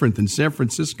it different than San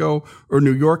Francisco or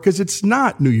New York? Because it's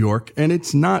not New York and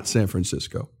it's not San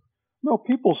Francisco. No,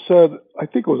 people said, I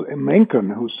think it was Mencken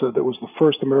who said it was the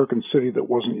first American city that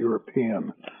wasn't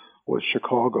European, was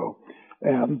Chicago.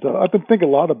 And I've been thinking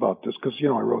a lot about this because,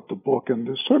 I wrote the book, and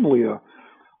there's certainly it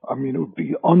would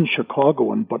be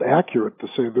un-Chicagoan, but accurate to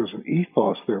say there's an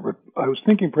ethos there. But I was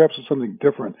thinking perhaps it's something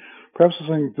different. Perhaps it's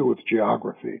something to do with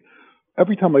geography.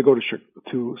 Every time I go to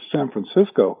San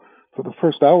Francisco, for the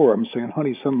first hour, I'm saying,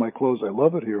 honey, send my clothes. I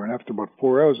love it here. And after about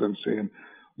 4 hours, I'm saying,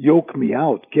 yoke me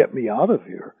out. Get me out of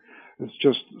here. It's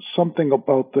just something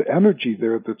about the energy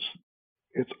there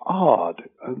it's odd.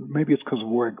 Maybe it's because of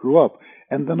where I grew up.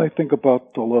 And then I think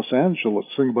about the Los Angeles,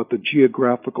 think about the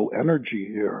geographical energy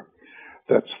here.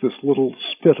 That's this little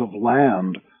spit of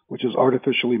land which is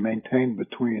artificially maintained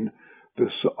between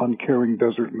this uncaring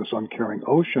desert and this uncaring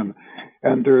ocean.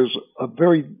 And there's a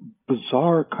very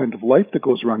bizarre kind of life that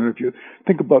goes around. And if you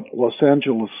think about Los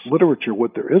Angeles literature,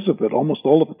 what there is of it, almost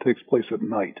all of it takes place at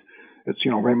night. It's,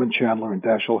 Raymond Chandler and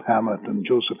Dashiell Hammett and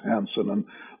Joseph Hansen and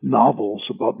novels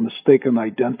about mistaken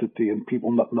identity and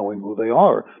people not knowing who they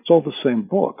are. It's all the same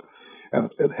book. And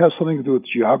it has something to do with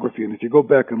geography. And if you go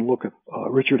back and look at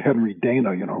Richard Henry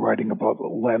Dana, writing about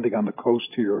landing on the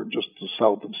coast here just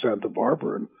south of Santa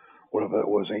Barbara and whatever that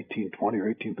was, 1820 or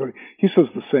 1830, he says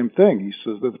the same thing. He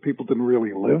says that the people didn't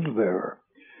really live there.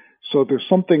 So there's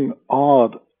something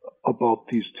odd about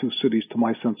these two cities to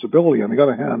my sensibility. On the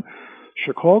other hand,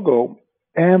 Chicago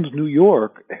and New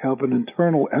York have an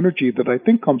internal energy that I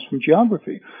think comes from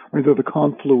geography. They're the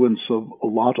confluence of a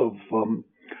lot of,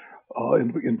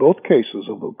 in both cases,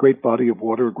 of a great body of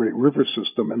water, a great river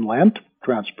system, and land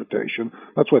transportation.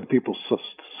 That's why the people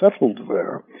settled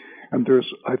there. And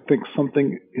there's, I think,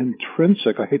 something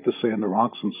intrinsic, I hate to say in the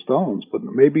rocks and stones, but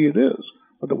maybe it is.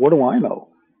 But what do I know?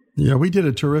 Yeah, we did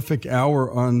a terrific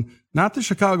hour on not the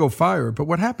Chicago fire, but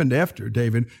what happened after,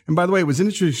 David. And by the way, it was an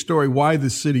interesting story why the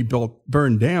city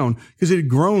burned down, because it had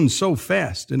grown so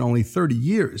fast in only 30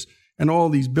 years. And all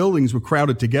these buildings were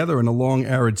crowded together in a long,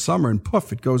 arid summer, and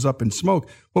poof, it goes up in smoke.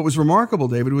 What was remarkable,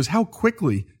 David, was how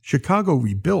quickly Chicago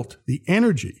rebuilt, the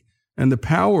energy and the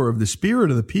power of the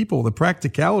spirit of the people, the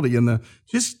practicality and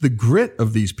just the grit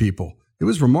of these people. It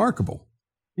was remarkable.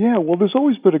 Yeah, well, there's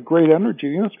always been a great energy.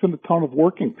 You know, it's been a town of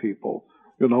working people,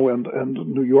 you know, and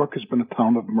New York has been a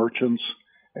town of merchants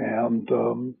and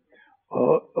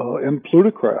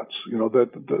plutocrats. You know,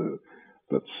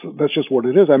 that's just what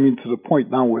it is. I mean, to the point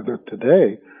now where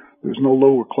today, there's no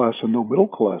lower class and no middle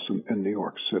class in New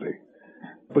York City.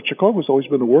 But Chicago's always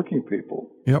been the working people.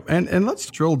 Yep, and let's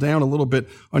drill down a little bit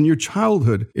on your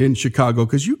childhood in Chicago,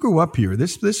 because you grew up here.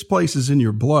 This place is in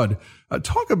your blood.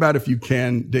 Talk about, if you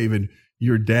can, David,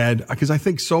 your dad, because I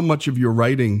think so much of your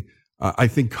writing, I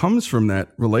think, comes from that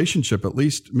relationship, at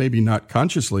least maybe not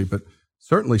consciously, but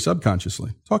certainly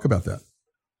subconsciously. Talk about that.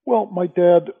 Well, my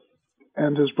dad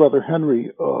and his brother Henry,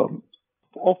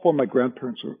 all four of my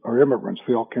grandparents are immigrants.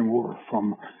 They all came over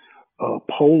from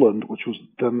Poland, which was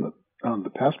then on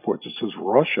the passports. It says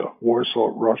Russia,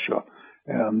 Warsaw, Russia,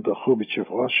 and Khrushchev,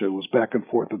 Russia. It was back and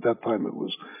forth. At that time, it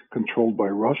was controlled by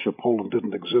Russia. Poland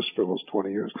didn't exist for those 20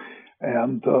 years.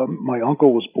 And my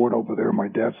uncle was born over there. My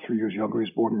dad's 3 years younger. He's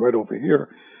born right over here.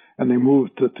 And they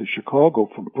moved to Chicago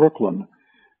from Brooklyn.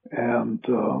 And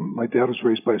my dad was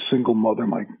raised by a single mother,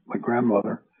 my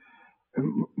grandmother.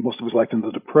 And most of his life in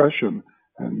the Depression.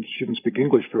 And she didn't speak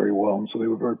English very well, and so they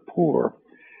were very poor.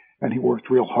 And he worked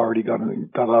real hard. He got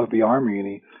out of the Army, and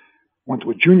he went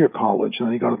to a junior college, and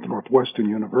then he got into Northwestern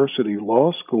University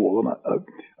Law School. And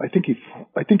I think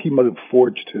he might have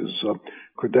forged his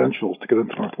credentials to get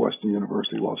into Northwestern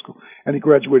University Law School. And he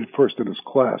graduated first in his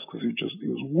class because he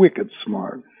was wicked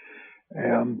smart.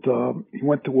 And he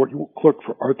went to work. He clerked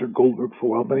for Arthur Goldberg for a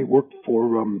while. Then he worked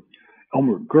for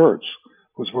Elmer Gertz,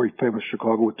 who was a very famous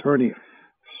Chicago attorney.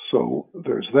 So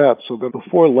there's that. So then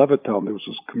before Levittown, there was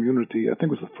this community, I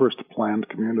think it was the first planned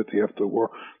community after the war,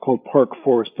 called Park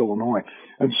Forest, Illinois.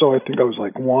 And so I think I was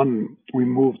like one, we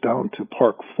moved down to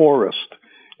Park Forest,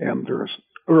 and there's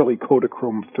early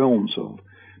Kodachrome films of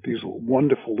these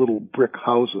wonderful little brick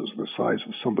houses the size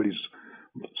of somebody's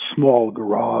small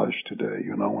garage today,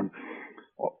 you know, and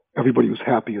everybody was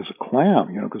happy as a clam,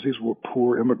 you know, because these were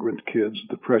poor immigrant kids,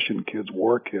 Depression kids,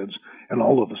 war kids, and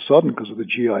all of a sudden, because of the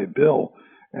GI Bill,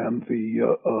 and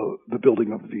the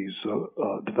building of these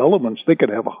developments, they could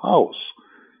have a house.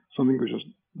 Something was just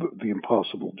the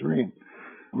impossible dream.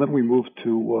 And then we moved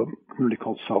to a community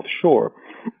called South Shore.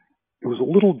 It was a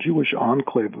little Jewish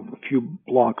enclave of a few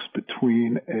blocks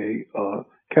between a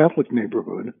Catholic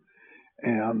neighborhood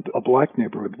and a black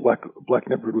neighborhood. Black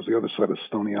neighborhood was the other side of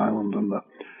Stony Island, and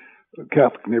the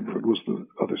Catholic neighborhood was the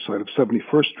other side of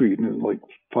 71st Street, and there were like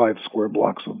 5 square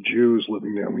blocks of Jews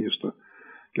living there. And we used to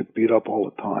get beat up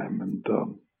all the time. And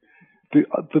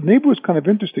the neighborhood was kind of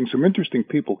interesting. Some interesting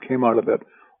people came out of that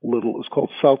little, it's called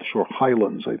South Shore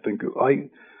Highlands, I think.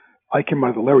 I came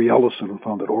out of Larry Ellison, who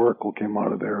founded Oracle, came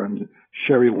out of there, and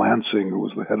Sherry Lansing, who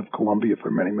was the head of Columbia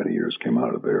for many, many years, came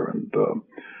out of there, and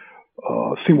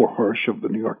Seymour Hersh of the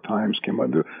New York Times came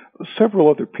out. There were several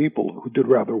other people who did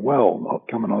rather well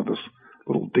coming out of this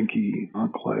little dinky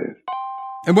enclave.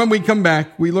 And when we come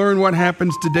back, we learn what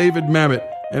happens to David Mamet,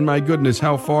 and my goodness,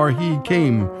 how far he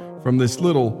came from this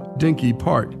little dinky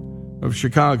part of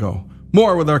Chicago.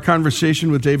 More with our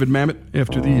conversation with David Mamet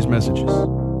after these messages.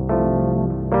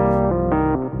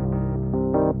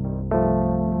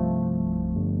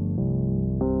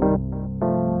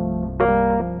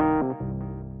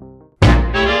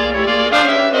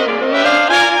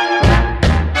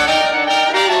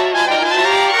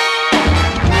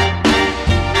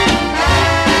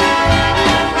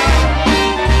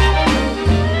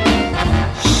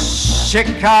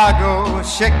 Chicago,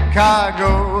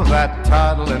 Chicago, that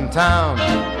toddling town.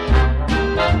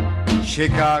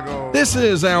 Chicago. This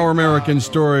is Our American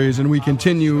Stories, and we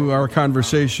continue our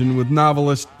conversation with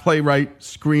novelist, playwright,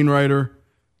 screenwriter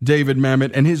David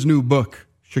Mamet and his new book,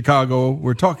 Chicago.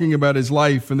 We're talking about his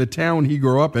life in the town he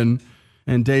grew up in,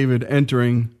 and David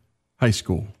entering high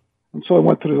school. And so I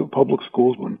went to the public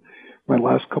schools. When my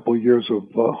last couple of years of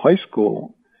high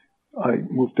school, I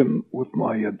moved in with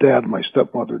my dad and my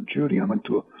stepmother, Judy. I went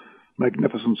to a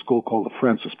magnificent school called the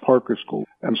Francis Parker School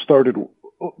and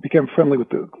became friendly with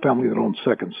the family that owned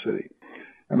Second City.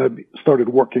 And I started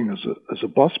working as a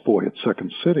busboy at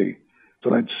Second City.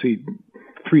 So I'd see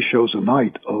 3 shows a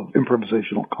night of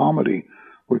improvisational comedy,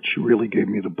 which really gave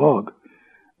me the bug.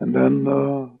 And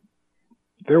then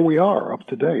there we are, up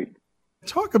to date.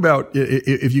 Talk about,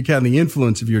 if you can, the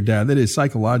influence of your dad. That is,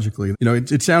 psychologically. You know,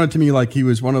 it sounded to me like he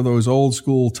was one of those old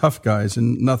school tough guys,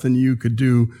 and nothing you could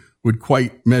do would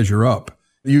quite measure up.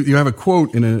 You have a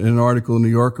quote in an article in New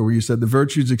Yorker where you said, the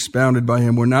virtues expounded by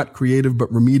him were not creative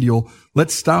but remedial.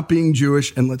 Let's stop being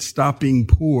Jewish and let's stop being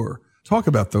poor. Talk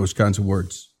about those kinds of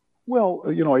words. Well,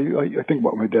 you know, I think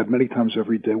about my dad many times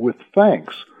every day with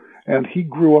thanks. And he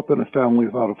grew up in a family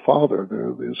without a father.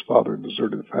 His father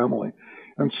deserted the family.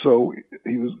 And so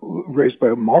he was raised by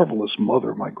a marvelous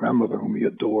mother, my grandmother, whom he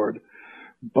adored.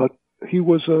 But he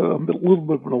was a little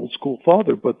bit of an old school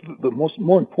father. But the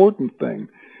more important thing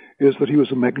is that he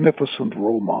was a magnificent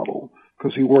role model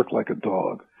because he worked like a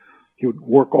dog. He would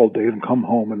work all day and come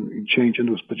home and he'd change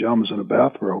into his pajamas and a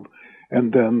bathrobe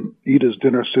and then eat his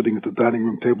dinner sitting at the dining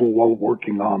room table while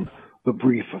working on the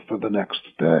brief for the next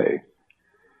day.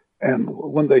 And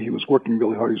one day he was working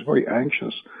really hard. He was very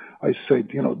anxious. I said,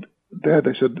 you know, Dad,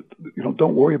 I said, you know,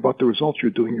 don't worry about the results.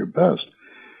 You're doing your best.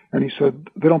 And he said,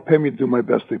 they don't pay me to do my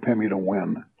best. They pay me to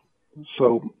win.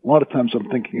 So a lot of times I'm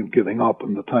thinking of giving up,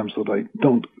 and the times that I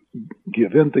don't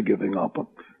give in to giving up,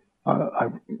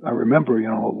 I remember, you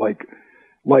know,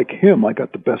 like him, I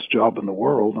got the best job in the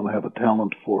world, and I have a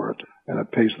talent for it, and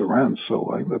it pays the rent.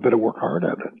 So I better work hard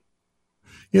at it.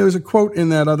 Yeah, there's a quote in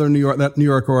that other New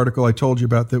York article I told you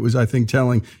about that was, I think,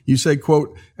 telling. You say,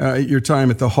 quote, your time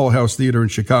at the Hull House Theater in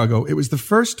Chicago. It was the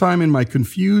first time in my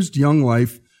confused young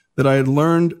life that I had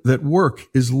learned that work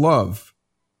is love.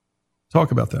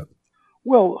 Talk about that.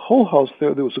 Well, Hull House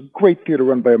there was a great theater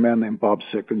run by a man named Bob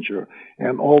Sickinger,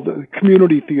 and all the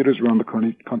community theaters around the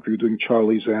country were doing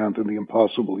Charlie's Aunt and The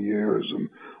Impossible Years, and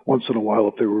once in a while,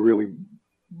 if they were really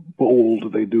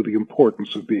bold, they do The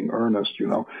Importance of Being Earnest, you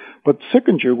know. But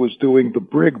Sickinger was doing The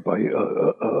Brig by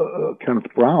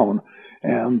Kenneth Brown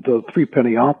and the Three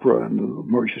Penny Opera and the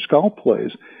Maurice Scal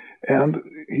plays, and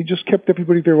he just kept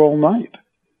everybody there all night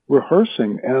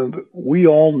rehearsing, and we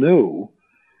all knew,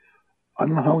 I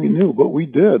don't know how he knew, but we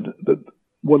did, that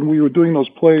when we were doing those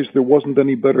plays, there wasn't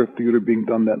any better theater being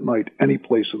done that night any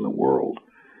place in the world.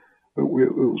 It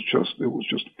was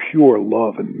just pure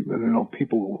love, and you know,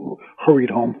 people hurried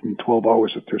home from 12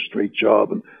 hours at their straight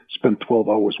job and spent 12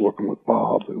 hours working with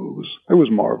Bob. It was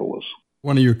marvelous.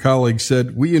 One of your colleagues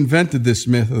said, we invented this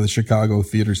myth of the Chicago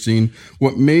theater scene.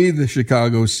 What made the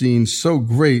Chicago scene so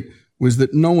great was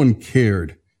that no one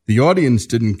cared. The audience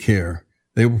didn't care.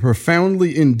 They were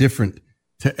profoundly indifferent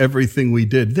to everything we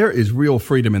did. There is real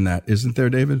freedom in that, isn't there,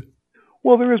 David?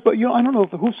 Well, there is, but you know, I don't know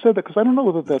who said that, because I don't know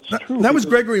whether that's true. That was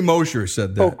Gregory Mosher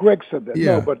said that. Oh, Greg said that.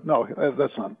 Yeah. No,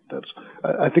 that's not.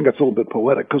 I think that's a little bit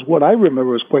poetic, because what I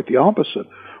remember is quite the opposite.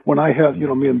 When I had, you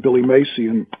know, me and Billy Macy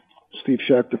and Steve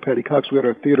Schachter, Patty Cox, we had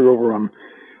our theater over on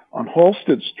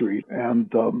Halsted Street,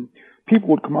 and people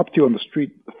would come up to you on the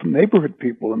street, neighborhood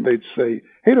people, and they'd say,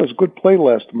 hey, there was a good play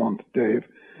last month, Dave.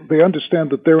 They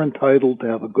understand that they're entitled to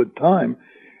have a good time,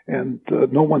 and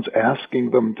no one's asking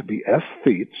them to be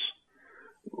aesthetes,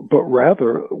 but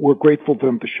rather we're grateful for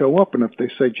them to show up. And if they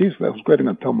say, geez, that was great, I'm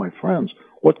going to tell my friends,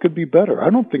 what could be better?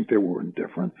 I don't think they were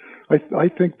indifferent. I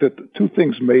think that two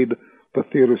things made the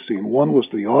theater scene. One was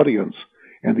the audience,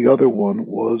 and the other one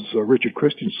was Richard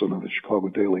Christensen of the Chicago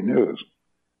Daily News.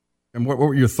 And what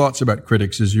were your thoughts about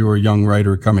critics as you were a young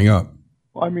writer coming up?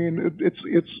 I mean, they're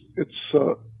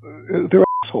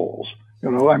assholes.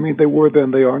 You know, I mean, they were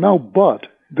then, they are now, but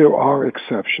there are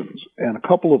exceptions. And a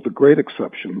couple of the great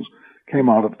exceptions came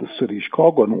out of the city of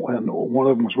Chicago, and one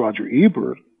of them was Roger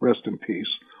Ebert, rest in peace,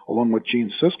 along with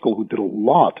Gene Siskel, who did a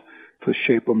lot to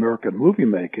shape American movie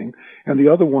making. And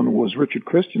the other one was Richard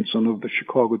Christensen of the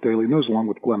Chicago Daily News, along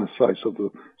with Glenn Esice of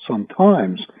the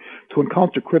Sun-Times, to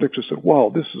encounter critics who said,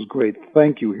 wow, this is great,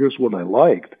 thank you, here's what I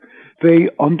liked. They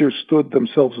understood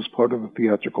themselves as part of the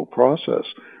theatrical process,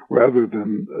 rather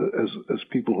than as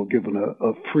people who are given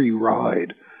a free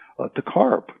ride to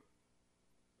carp.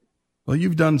 Well,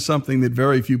 you've done something that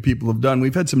very few people have done.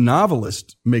 We've had some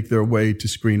novelists make their way to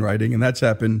screenwriting, and that's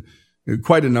happened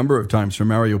quite a number of times for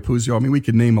Mario Puzo. I mean, we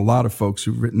could name a lot of folks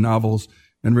who've written novels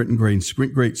and written great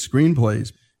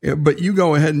screenplays. But you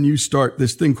go ahead and you start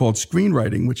this thing called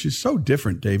screenwriting, which is so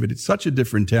different, David. It's such a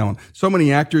different talent. So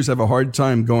many actors have a hard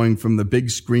time going from the big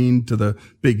screen to the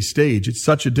big stage. It's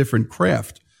such a different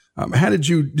craft. How did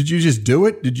you just do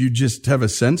it? Did you just have a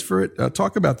sense for it?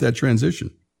 Talk about that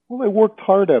transition. Well, I worked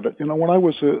hard at it. You know, when I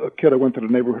was a kid, I went to the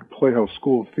neighborhood Playhouse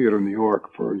School of Theater in New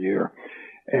York for a year.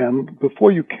 And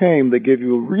before you came, they gave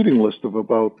you a reading list of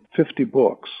about 50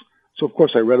 books. So, of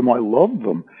course, I read them. I loved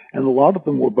them. And a lot of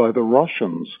them were by the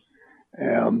Russians,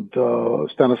 and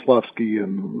Stanislavski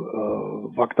and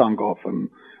Vakhtangov and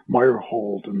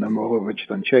Meyerhold and Nemirovich,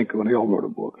 Danchenko, and they all wrote a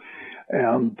book.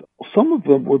 And some of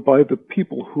them were by the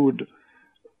people who'd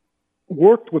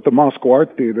worked with the Moscow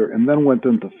Art Theater and then went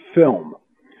into film.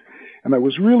 And I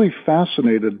was really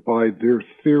fascinated by their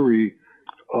theory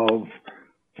of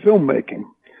filmmaking.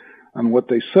 And what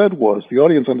they said was the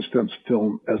audience understands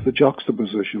film as the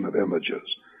juxtaposition of images.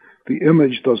 The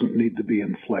image doesn't need to be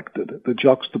inflected. The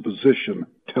juxtaposition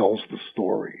tells the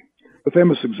story. The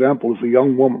famous example is a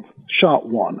young woman, shot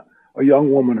one. A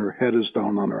young woman, her head is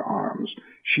down on her arms.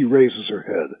 She raises her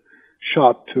head.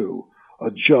 Shot two.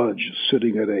 A judge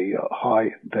sitting at a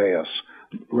high dais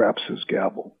raps his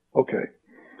gavel. Okay.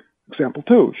 Example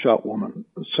two, shot one,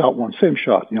 same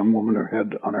shot. Young woman, her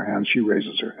head on her hands, she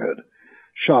raises her head.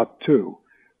 Shot two,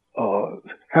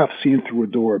 half seen through a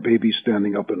door, a baby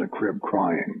standing up in a crib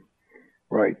crying,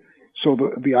 right? So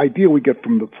the idea we get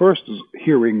from the first is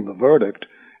hearing the verdict,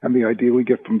 and the idea we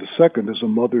get from the second is a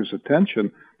mother's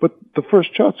attention, but the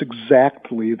first shot's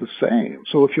exactly the same.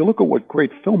 So if you look at what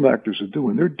great film actors are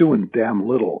doing, they're doing damn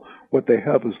little. What they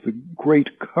have is the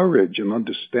great courage and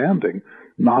understanding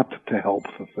not to help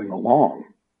the thing along.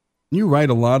 You write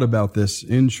a lot about this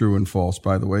in True and False,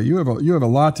 by the way. You have a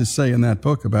lot to say in that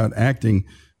book about acting,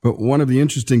 but one of the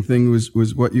interesting things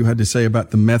was what you had to say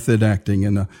about the method acting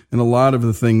and a lot of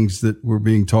the things that were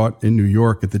being taught in New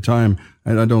York at the time.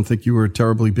 And I don't think you were a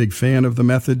terribly big fan of the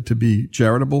method, to be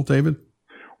charitable, David.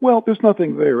 Well, there's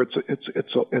nothing there. It's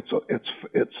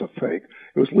a fake.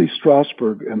 It was Lee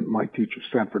Strasberg and my teacher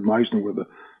Stanford Meisner were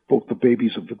both the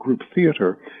babies of the group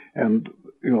theater, and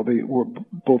they were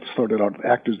both started out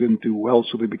actors, didn't do well,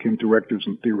 so they became directors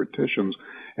and theoreticians,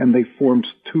 and they formed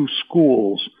two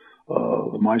schools,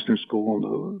 the Meisner School and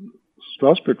the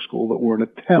Strasberg School, that were an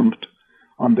attempt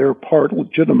on their part,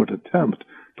 legitimate attempt,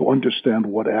 to understand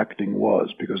what acting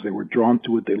was, because they were drawn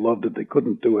to it, they loved it, they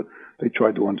couldn't do it, they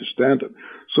tried to understand it.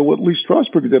 So what Lee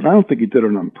Strasberg did, and I don't think he did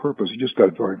it on purpose, he just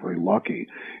got very, very lucky,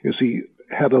 is he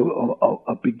had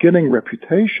a beginning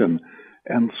reputation,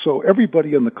 and so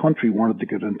everybody in the country wanted to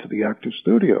get into the actor's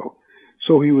studio.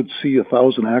 So he would see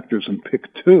 1,000 actors and pick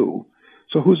two.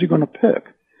 So who's he going to pick?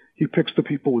 He picks the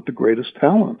people with the greatest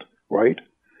talent, right?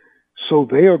 So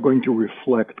they are going to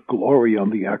reflect glory on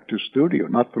the actor's studio,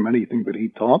 not from anything that he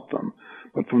taught them,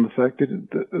 but from the fact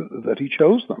that he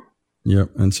chose them. Yeah,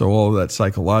 and so all of that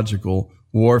psychological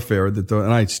warfare and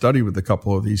I studied with a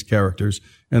couple of these characters,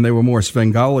 and they were more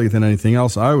Svengali than anything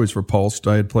else. I was repulsed.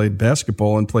 I had played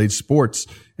basketball and played sports,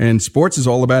 and sports is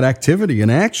all about activity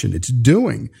and action. It's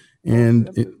doing. And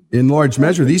in large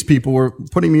measure, these people were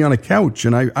putting me on a couch,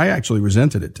 and I actually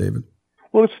resented it, David.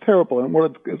 Well, it's terrible, and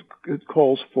what it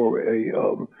calls for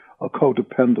a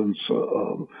codependence,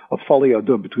 a folie à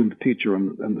deux between the teacher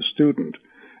and the student.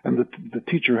 And the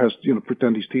teacher has to,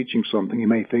 pretend he's teaching something, he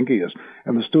may think he is.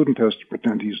 And the student has to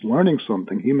pretend he's learning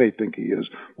something, he may think he is.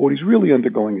 What he's really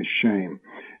undergoing is shame.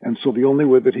 And so the only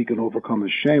way that he can overcome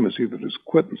his shame is either to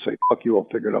quit and say, fuck you, I'll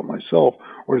figure it out myself,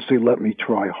 or to say, let me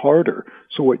try harder.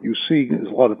 So what you see is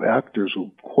a lot of actors who,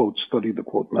 quote, study the,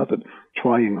 quote, method,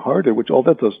 trying harder, which all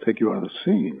that does take you out of the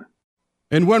scene.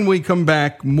 And when we come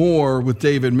back, more with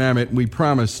David Mamet. We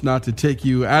promise not to take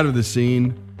you out of the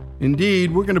scene.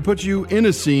 Indeed, we're going to put you in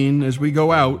a scene as we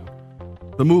go out.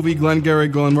 The movie Glengarry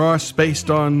Glen Ross,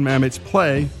 based on Mamet's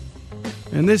play.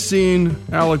 In this scene,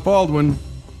 Alec Baldwin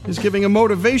is giving a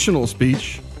motivational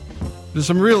speech to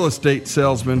some real estate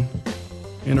salesmen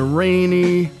in a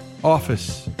rainy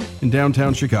office in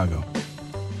downtown Chicago.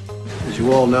 As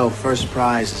you all know, first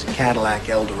prize is a Cadillac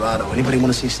Eldorado. Anybody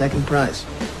want to see second prize?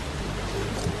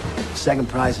 Second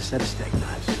prize is a set of steak knives.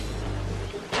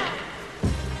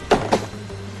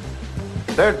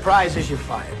 Third prize is you're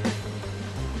fired.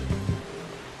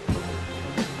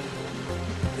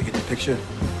 You get the picture?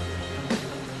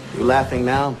 You laughing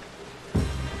now?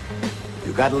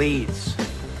 You got leads.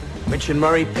 Rich and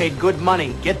Murray paid good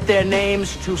money. Get their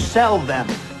names to sell them.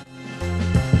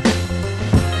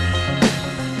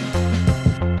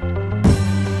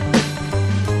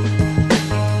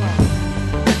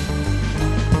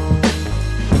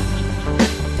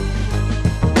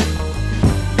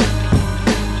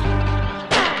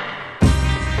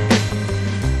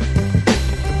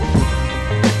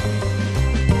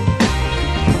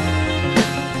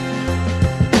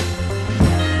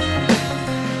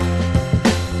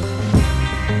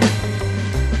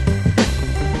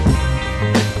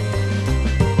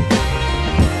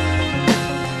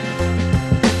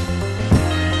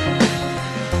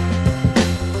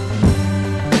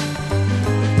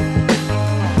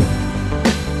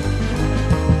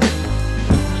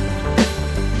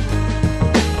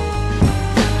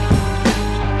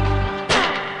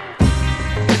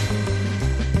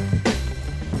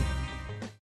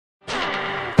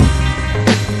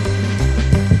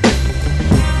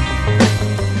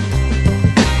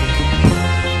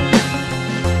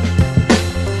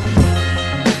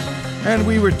 And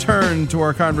we return to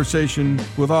our conversation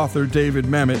with author David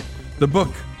Mamet, the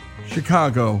book,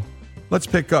 Chicago. Let's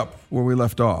pick up where we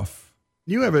left off.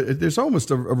 There's almost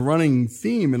a running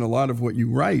theme in a lot of what you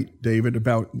write, David,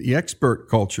 about the expert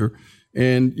culture.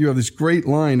 And you have this great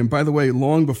line. And by the way,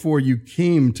 long before you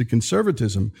came to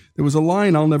conservatism, there was a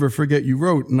line I'll never forget you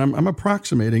wrote, and I'm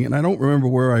approximating, and I don't remember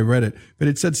where I read it, but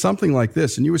it said something like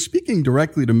this. And you were speaking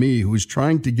directly to me, who was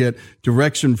trying to get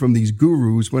direction from these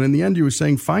gurus, when in the end you were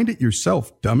saying, find it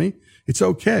yourself, dummy. It's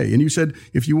okay. And you said,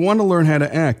 if you want to learn how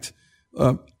to act.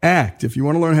 If you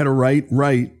want to learn how to write.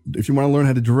 If you want to learn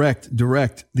how to direct.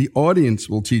 The audience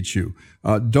will teach you.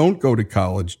 Don't go to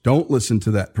college. Don't listen to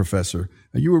that professor.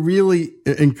 You were really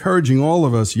encouraging all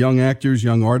of us, young actors,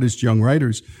 young artists, young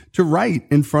writers, to write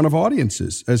in front of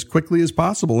audiences as quickly as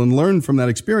possible and learn from that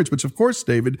experience, which, of course,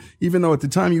 David, even though at the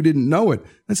time you didn't know it,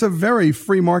 that's a very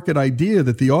free market idea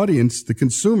that the audience, the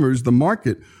consumers, the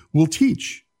market will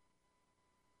teach.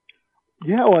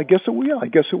 Yeah, well, I guess it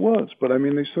was. But I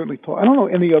mean, they certainly taught. I don't know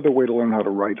any other way to learn how to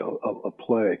write a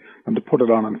play than to put it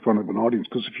on in front of an audience.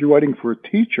 Because if you're writing for a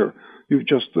teacher, you've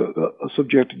just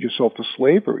subjected yourself to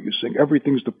slavery. You're saying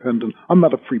everything's dependent. I'm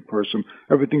not a free person.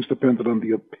 Everything's dependent on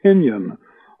the opinion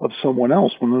of someone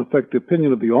else. When in fact the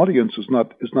opinion of the audience is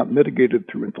not mitigated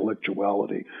through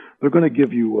intellectuality. They're going to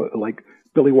give you like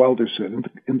Billy Wilder said,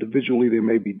 individually they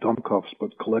may be dumbcuffs,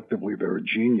 but collectively they're a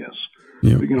genius.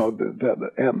 Yeah. You know,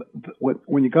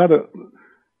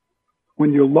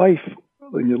 when you're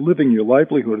living your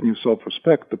livelihood and your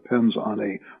self-respect depends on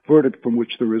a verdict from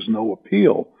which there is no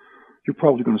appeal, you're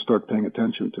probably going to start paying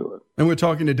attention to it. And we're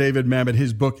talking to David Mamet.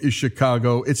 His book is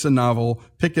Chicago. It's a novel.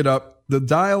 Pick it up. The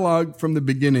dialogue from the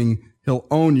beginning, he'll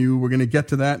own you. We're going to get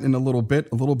to that in a little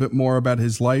bit more about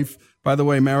his life. By the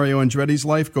way, Mario Andretti's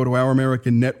life, go to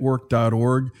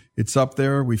ouramericannetwork.org. It's up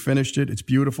there. We finished it. It's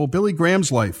beautiful. Billy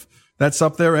Graham's life, that's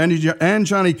up there. And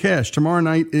Johnny Cash. Tomorrow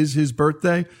night is his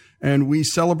birthday, and we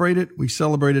celebrate it. We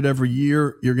celebrate it every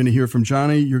year. You're going to hear from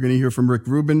Johnny. You're going to hear from Rick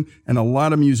Rubin and a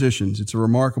lot of musicians. It's a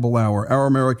remarkable hour.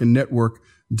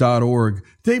 ouramericannetwork.org.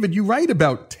 David, you write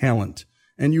about talent.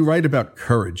 And you write about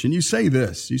courage. And you say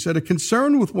this. You said, a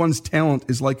concern with one's talent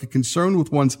is like a concern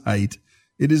with one's height.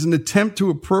 It is an attempt to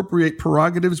appropriate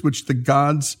prerogatives which the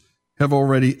gods have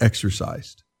already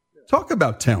exercised. Talk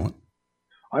about talent.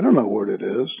 I don't know what it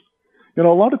is. You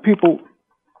know, a lot of people,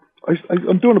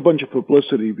 I'm doing a bunch of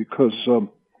publicity because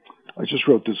I just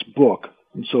wrote this book.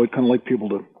 And so I'd kind of like people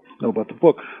to know about the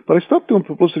book. But I stopped doing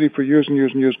publicity for years and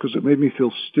years and years because it made me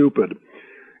feel stupid.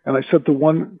 And I said to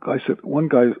one guy,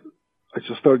 I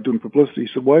just started doing publicity. He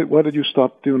said, why did you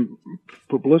stop doing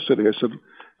publicity? I said,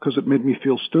 because it made me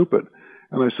feel stupid.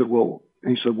 And I said, well,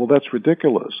 and he said, well, that's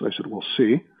ridiculous. I said, well,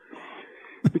 see,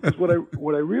 because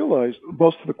what I realized,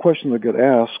 most of the questions that get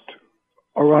asked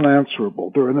are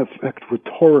unanswerable. They're in effect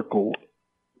rhetorical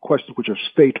questions, which are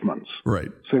statements.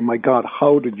 Right. Saying, my God,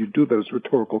 how did you do that? It's a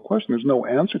rhetorical question. There's no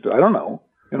answer to it. I don't know.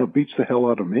 It beats the hell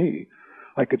out of me.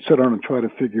 I could sit down and try to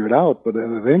figure it out, but it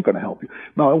ain't going to help you.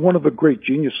 Now, one of the great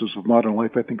geniuses of modern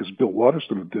life, I think, is Bill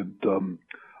Waterston, who did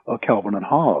Calvin and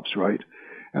Hobbes, right?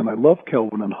 And I love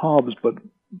Calvin and Hobbes, but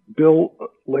Bill,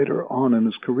 later on in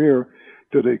his career,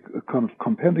 did a kind of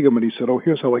compendium, and he said, oh,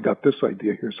 here's how I got this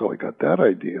idea, here's how I got that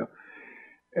idea.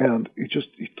 And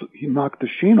he knocked the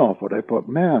sheen off it. I thought,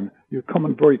 man, you're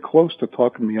coming very close to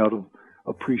talking me out of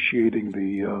appreciating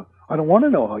the... I don't want to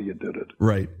know how you did it.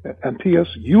 Right. And P.S.,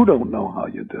 you don't know how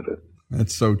you did it.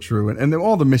 That's so true. And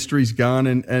all the mystery's gone,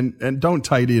 and don't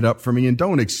tidy it up for me, and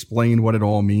don't explain what it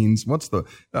all means. What's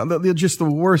they're just the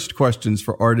worst questions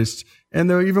for artists, and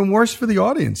they're even worse for the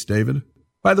audience, David.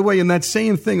 By the way, in that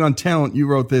same thing on talent, you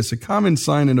wrote this: a common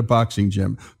sign in a boxing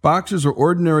gym. Boxers are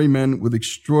ordinary men with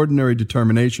extraordinary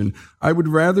determination. I would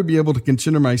rather be able to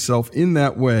consider myself in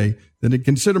that way than to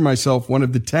consider myself one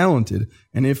of the talented.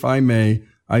 And if I may,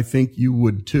 I think you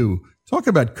would too. Talk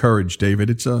about courage, David.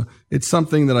 It's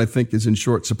something that I think is in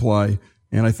short supply,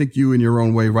 and I think you, in your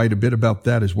own way, write a bit about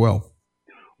that as well.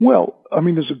 Well, I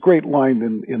mean, there's a great line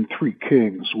in Three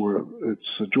Kings where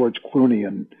it's George Clooney,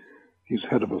 and he's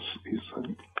in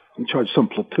charge of some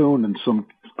platoon, and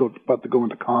about to go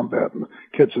into combat, and the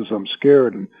kid says, "I'm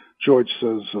scared," and George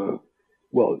says,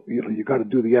 "Well, you got to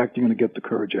do the act. You're going to get the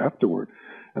courage afterward."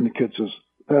 And the kid says,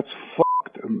 "That's fucked."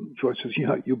 And George says,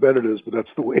 "Yeah, you bet it is, but that's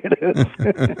the way it is."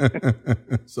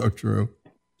 So true.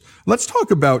 Let's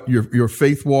talk about your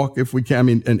faith walk, if we can. I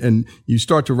mean, and you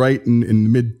start to write in the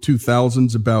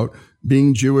mid-2000s about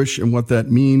being Jewish and what that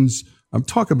means.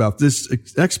 Talk about this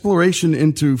exploration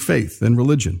into faith and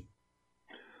religion.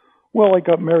 Well, I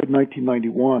got married in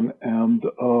 1991, and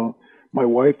my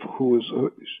wife,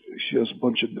 she has a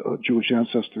bunch of Jewish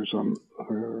ancestors on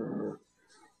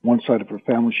one side of her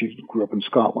family, she grew up in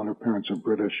Scotland. Her parents are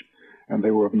British, and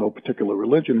they were of no particular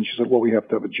religion. And she said, well, we have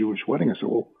to have a Jewish wedding. I said,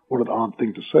 well, what an odd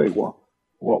thing to say. Well,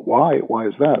 why? Why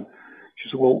is that? She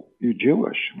said, well, you're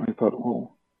Jewish. And I thought,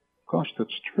 well, gosh,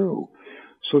 that's true.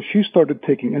 So she started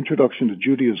taking Introduction to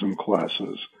Judaism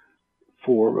classes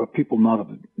for people not of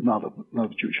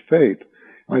the Jewish faith.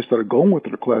 And I started going with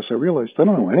her to class. I realized I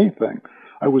don't know anything.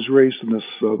 I was raised in this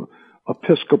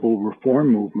Episcopal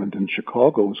reform movement in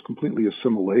Chicago. It was completely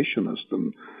assimilationist,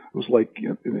 and it was like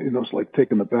it's like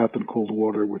taking a bath in cold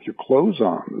water with your clothes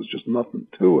on. There's just nothing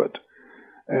to it,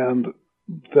 and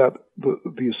that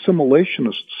the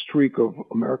assimilationist streak of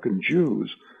American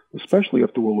Jews, especially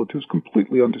after World War II, is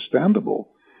completely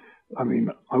understandable. I mean,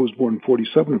 I was born in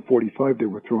 47 and 45. They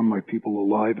were throwing my people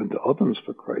alive into ovens,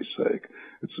 for Christ's sake.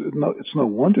 It's no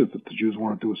wonder that the Jews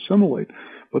wanted to assimilate,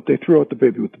 but they threw out the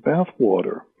baby with the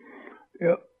bathwater.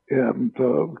 Yeah, and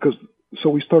so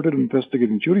we started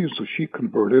investigating Judaism. So she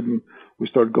converted, and we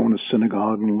started going to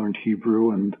synagogue and learned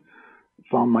Hebrew, and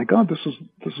found, my God, this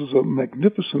is a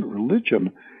magnificent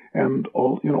religion. And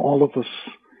all of us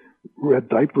red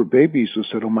diaper babies who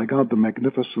said, oh my God, the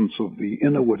magnificence of the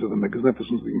Inuit, or the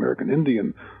magnificence of the American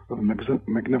Indian, or the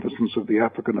magnificence of the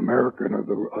African American, or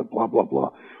the blah blah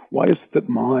blah. Why is it that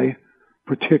my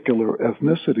particular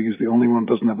ethnicity is the only one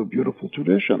who doesn't have a beautiful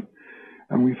tradition?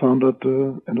 And we found out,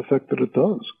 in effect, that it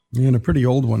does. And a pretty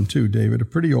old one, too, David, a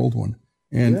pretty old one.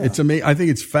 And it's amazing. I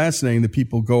think it's fascinating that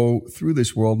people go through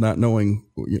this world not knowing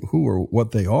who or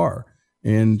what they are.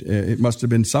 And it must have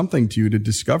been something to you to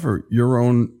discover your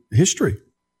own history.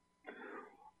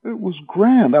 It was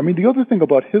grand. I mean, the other thing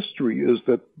about history is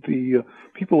that the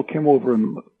people who came over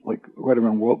in, like, right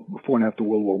around before and after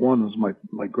World War I, as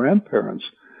my grandparents,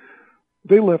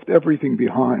 they left everything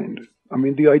behind. I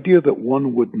mean, the idea that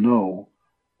one would know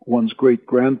one's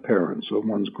great-grandparents or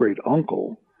one's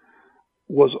great-uncle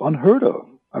was unheard of.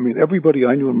 I mean, everybody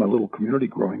I knew in my little community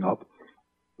growing up,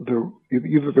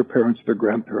 either their parents or their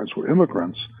grandparents were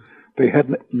immigrants. They had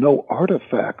no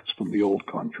artifacts from the old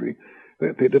country.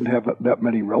 They didn't have that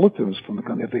many relatives from the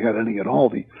country. If they had any at all,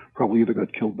 they probably either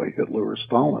got killed by Hitler or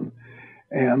Stalin.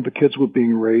 And the kids were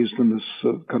being raised in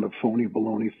this kind of phony,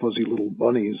 baloney, fuzzy little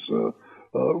bunnies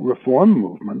reform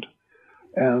movement.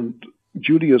 And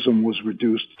Judaism was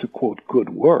reduced to, quote, good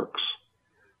works.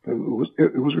 It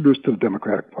was reduced to the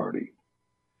Democratic Party.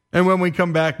 And when we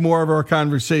come back, more of our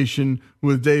conversation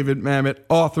with David Mamet,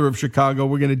 author of Chicago.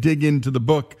 We're going to dig into the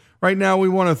book. Right now, we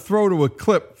want to throw to a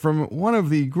clip from one of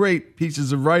the great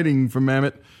pieces of writing from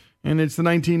Mamet, and it's the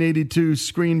 1982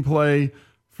 screenplay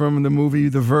from the movie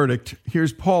The Verdict.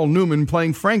 Here's Paul Newman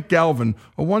playing Frank Galvin,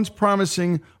 a once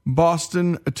promising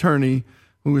Boston attorney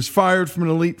who was fired from an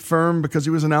elite firm because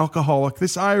he was an alcoholic.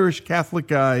 This Irish Catholic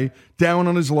guy, down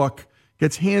on his luck,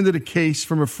 gets handed a case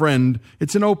from a friend.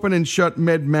 It's an open and shut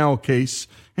med-mal case,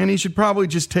 and he should probably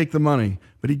just take the money.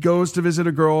 But he goes to visit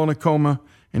a girl in a coma,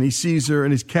 and he sees her,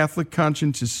 and his Catholic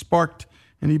conscience is sparked,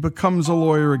 and he becomes a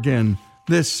lawyer again.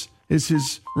 This is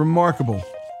his remarkable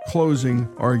closing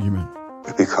argument.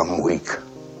 We become weak.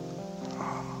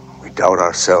 We doubt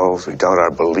ourselves. We doubt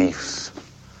our beliefs.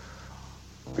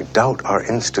 We doubt our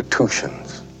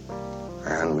institutions.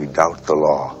 And we doubt the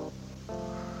law.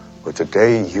 But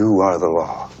today, you are the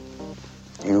law.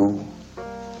 You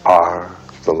are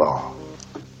the law.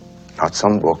 Not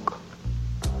some book.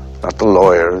 Not the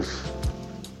lawyers.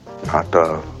 Not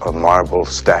a marble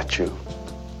statue.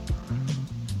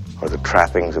 Or the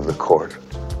trappings of the court.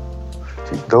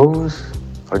 See, those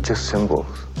are just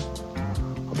symbols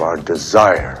of our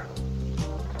desire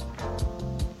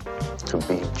to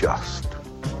be just.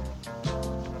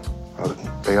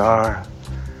 They are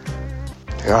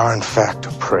in fact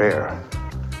a prayer.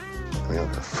 I mean,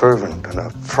 a fervent and a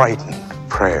frightened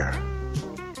prayer.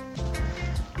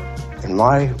 In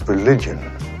my religion,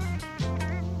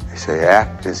 they say,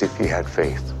 act as if you had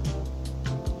faith.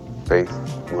 Faith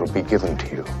will be given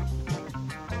to you.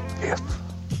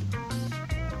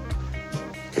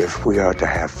 If we are to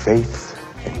have faith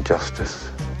in justice,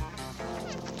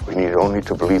 we need only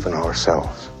to believe in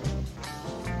ourselves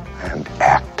and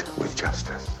act with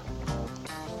justice.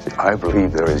 See, I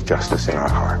believe there is justice in our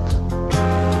hearts.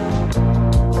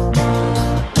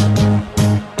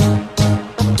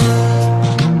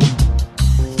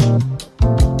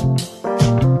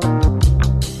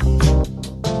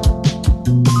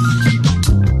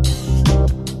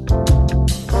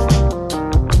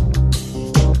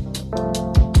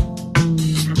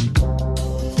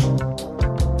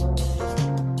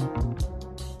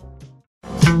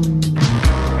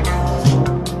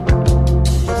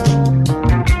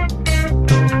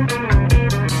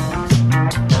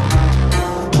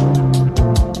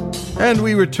 And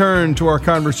we return to our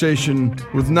conversation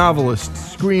with novelist,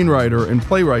 screenwriter, and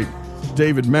playwright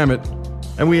David Mamet.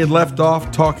 And we had left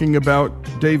off talking about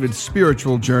David's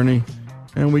spiritual journey,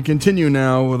 and we continue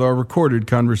now with our recorded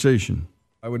conversation.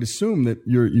 I would assume that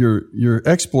your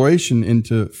exploration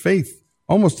into faith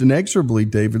almost inexorably,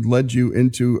 David, led you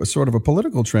into a sort of a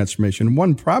political transformation.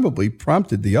 One probably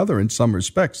prompted the other in some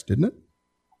respects, didn't it?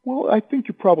 Well, I think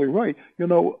you're probably right.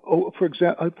 For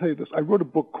example, I'll tell you this. I wrote a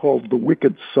book called The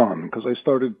Wicked Son because I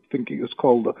started thinking it's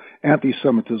called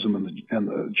Anti-Semitism and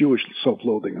the Jewish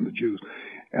Self-Loathing and the Jews.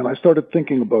 And I started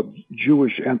thinking about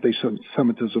Jewish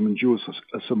anti-Semitism and Jewish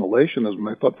assimilationism, and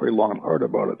I thought very long and hard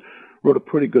about it. Wrote a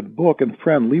pretty good book, and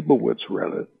Fran Lebowitz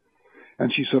read it.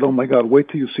 And she said, "Oh, my God, wait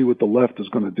till you see what the left is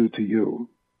going to do to you."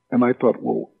 And I thought,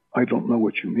 well, I don't know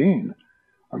what you mean.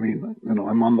 I mean,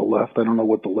 I'm on the left. I don't know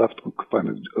what the left would find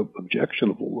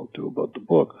objectionable to about the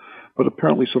book. But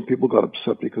apparently some people got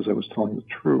upset because I was telling the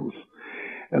truth.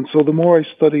 And so the more I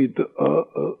studied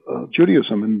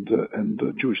Judaism and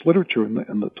Jewish literature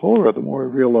and the Torah, the more I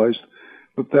realized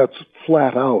that that's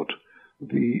flat out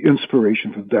the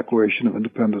inspiration for the Declaration of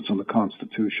Independence and the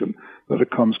Constitution, that it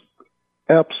comes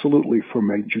absolutely from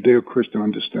a Judeo-Christian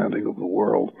understanding of the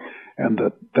world, and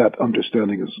that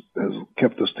understanding has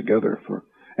kept us together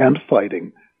and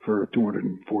fighting for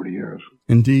 240 years.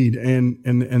 Indeed.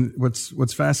 And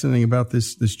what's fascinating about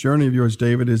this journey of yours,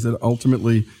 David, is that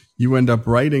ultimately you end up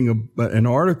writing an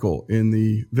article in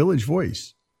the Village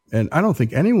Voice. And I don't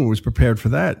think anyone was prepared for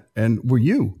that. And were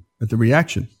you at the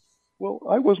reaction? Well,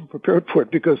 I wasn't prepared for it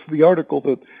because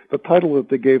the title that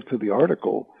they gave to the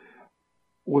article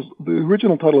was, the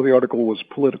original title of the article was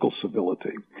Political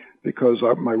Civility, because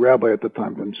my rabbi at the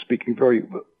time had been speaking very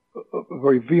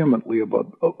vehemently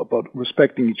about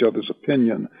respecting each other's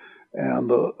opinion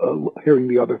and hearing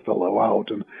the other fellow out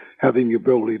and having the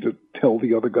ability to tell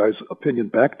the other guy's opinion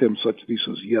back to him such that he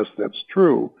says, yes, that's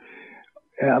true.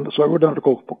 And so I wrote an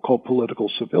article called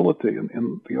Political Civility. And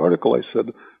in the article I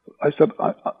said,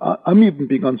 I'm even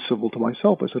being uncivil to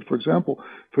myself. I said, for example,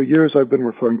 for years I've been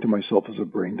referring to myself as a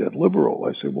brain-dead liberal.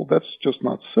 I said, well, that's just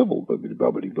not civil,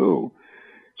 babbity-boo.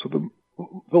 So the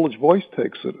Village Voice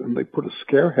takes it and they put a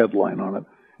scare headline on it,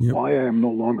 yep. Why I am no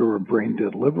longer a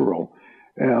brain-dead liberal.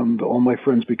 And all my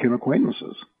friends became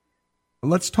acquaintances.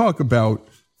 Let's talk about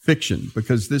fiction,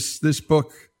 because this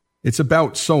book, it's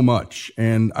about so much,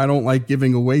 and I don't like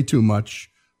giving away too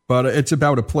much, but it's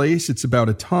about a place, it's about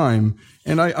a time.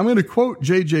 And I'm going to quote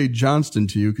J.J. Johnston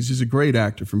to you because he's a great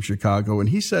actor from Chicago. And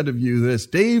he said of you this: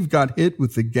 Dave got hit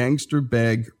with the gangster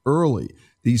bag early.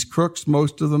 These crooks,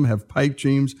 most of them have pipe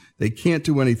dreams. They can't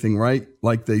do anything right.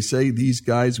 Like they say, these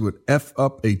guys would F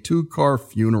up a 2-car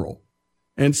funeral.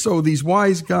 And so these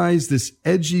wise guys, this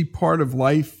edgy part of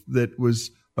life that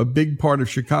was a big part of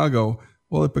Chicago,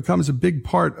 well, it becomes a big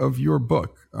part of your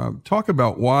book. Talk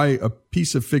about why a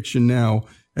piece of fiction now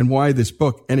and why this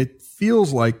book. And it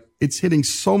feels like it's hitting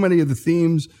so many of the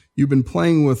themes you've been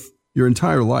playing with your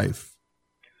entire life.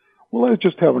 Well, I was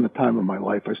just having a time of my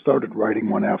life. I started writing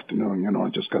one afternoon. I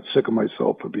just got sick of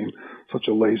myself for being such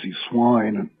a lazy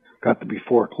swine, and got to be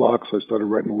 4 o'clock, so I started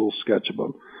writing a little sketch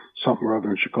about something or other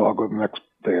in Chicago. The next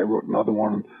day I wrote another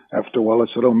one, and after a while I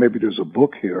said, oh, maybe there's a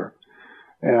book here.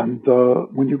 And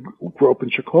when you grow up in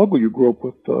Chicago, you grow up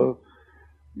with,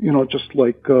 just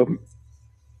like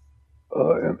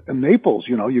in Naples,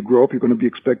 you grow up, you're going to be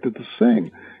expected to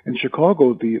sing. In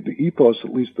Chicago, the ethos,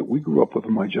 at least that we grew up with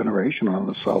in my generation on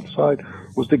the South Side,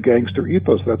 was the gangster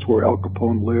ethos. That's where Al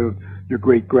Capone lived. Your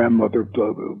great-grandmother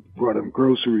brought him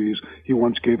groceries. He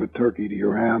once gave a turkey to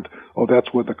your aunt. Oh,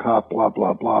 that's where the cop, blah,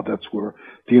 blah, blah. That's where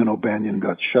Dean O'Banion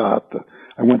got shot.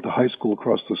 I went to high school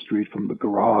across the street from the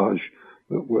garage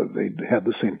where they had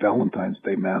the St. Valentine's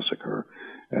Day Massacre.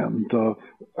 And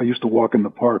I used to walk in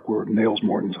the park where Nails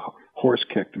Morton's horse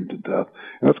kicked him to death.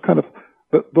 And that's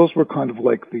those were kind of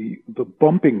like the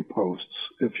bumping posts,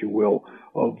 if you will,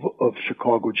 of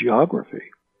Chicago geography.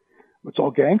 It's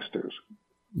all gangsters.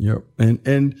 Yep.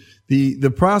 And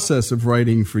the process of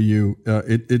writing for you,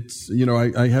 it's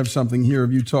I have something here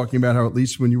of you talking about how at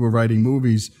least when you were writing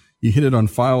movies, you hit it on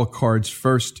file cards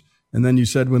first. And then you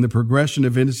said when the progression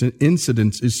of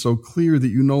incidents is so clear that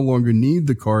you no longer need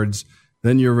the cards,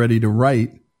 then you're ready to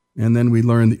write. And then we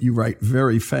learn that you write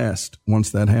very fast once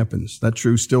that happens. That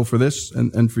true still for this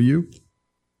and for you?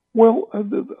 Well,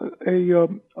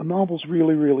 a novel's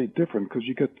really, really different because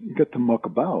you get to muck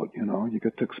about, you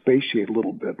get to expatiate a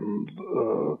little bit.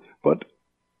 But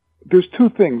there's two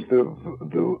things.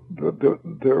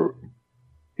 They're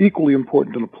equally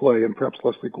important in a play and perhaps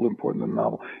less equally important in a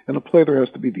novel. In a play, there has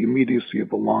to be the immediacy of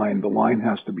the line. The line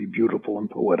has to be beautiful and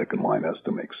poetic, and line has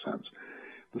to make sense.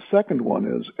 The second one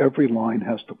is every line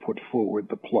has to put forward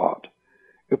the plot.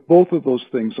 If both of those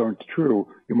things aren't true,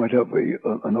 you might have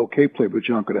an okay play, but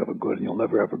you're not going to have a good, and you'll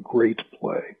never have a great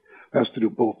play. It has to do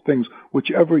both things.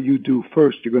 Whichever you do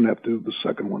first, you're going to have to do the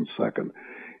second one second.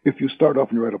 If you start off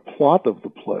and you write a plot of the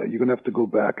play, you're going to have to go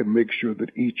back and make sure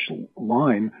that each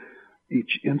line,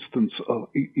 each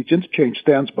interchange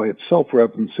stands by itself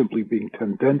rather than simply being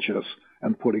tendentious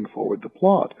and putting forward the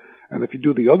plot. And if you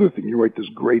do the other thing, you write this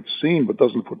great scene but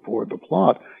doesn't put forward the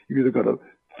plot, you're either going to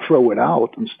throw it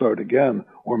out and start again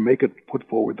or make it put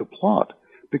forward the plot.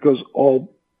 Because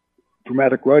all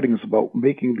dramatic writing is about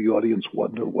making the audience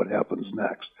wonder what happens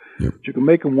next. Yep. But you can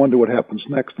make them wonder what happens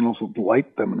next and also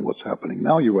delight them in what's happening.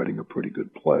 Now you're writing a pretty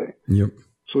good play. Yep.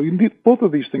 So you need, both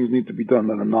of these things need to be done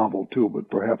in a novel too, but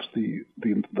perhaps the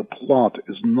plot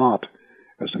is not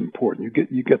as important.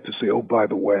 You get to say, oh, by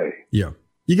the way. Yeah.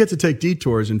 You get to take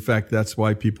detours. In fact, that's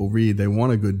why people read. They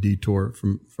want a good detour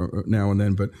from now and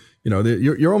then. But,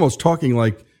 you're almost talking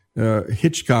like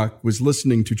Hitchcock was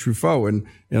listening to Truffaut. And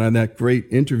on that great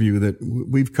interview that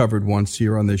we've covered once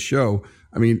here on this show,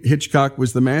 I mean, Hitchcock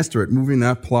was the master at moving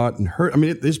that plot and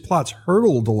his plot's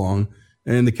hurtled along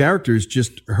and the characters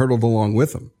just hurtled along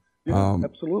with him. Yeah,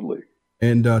 absolutely.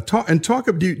 And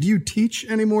do you teach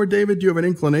anymore, David? Do you have an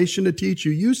inclination to teach?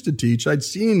 You used to teach. I'd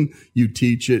seen you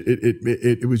teach.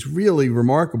 It was really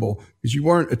remarkable because you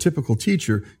weren't a typical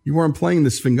teacher. You weren't playing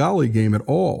the Svengali game at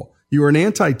all. You were an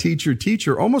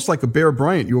anti-teacher, almost like a Bear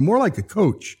Bryant. You were more like a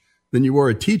coach than you were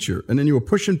a teacher. And then you were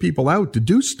pushing people out to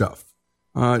do stuff.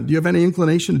 Do you have any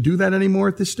inclination to do that anymore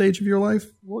at this stage of your life?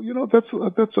 Well, that's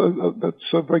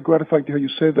very gratifying to hear you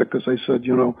say that because I said,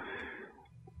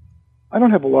 I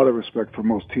don't have a lot of respect for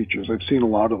most teachers. I've seen a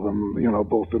lot of them,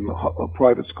 both in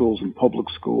private schools and public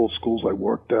schools, schools I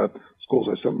worked at, schools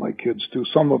I sent my kids to.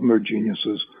 Some of them are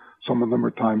geniuses. Some of them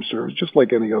are time servers, just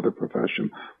like any other profession.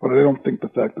 But I don't think the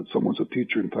fact that someone's a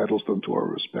teacher entitles them to our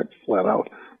respect flat out.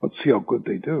 Let's see how good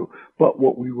they do. But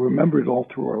what we remembered all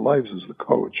through our lives is the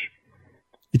coach.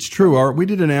 It's true. We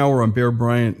did an hour on Bear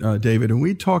Bryant, David, and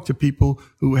we talked to people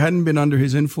who hadn't been under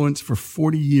his influence for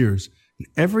 40 years.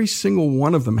 Every single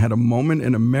one of them had a moment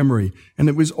and a memory, and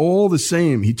it was all the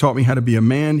same. He taught me how to be a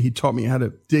man. He taught me how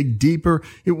to dig deeper.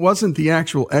 It wasn't the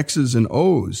actual X's and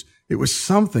O's. It was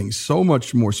something so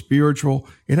much more spiritual.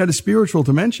 It had a spiritual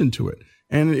dimension to it.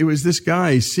 And it was this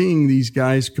guy seeing these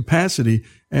guys' capacity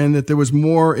and that there was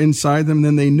more inside them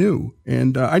than they knew.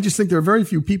 And I just think there are very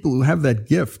few people who have that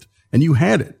gift. And you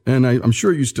had it, and I'm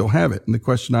sure you still have it. And the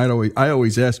question I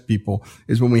always ask people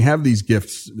is, when we have these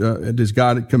gifts, does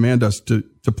God command us to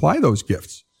apply those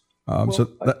gifts?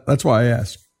 That's why I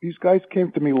ask. These guys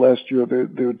came to me last year.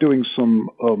 They were doing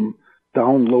some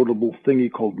downloadable thingy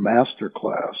called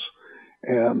Masterclass,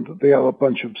 and they have a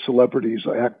bunch of celebrities,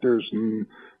 actors, and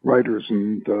writers,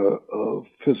 and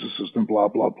physicists, and blah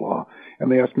blah blah.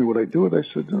 And they asked me what I do, and I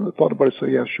said, I thought about it. I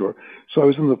said, yeah, sure. So I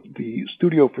was in the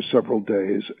studio for several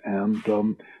days, and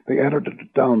they edited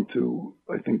it down to,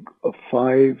 I think,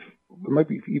 it might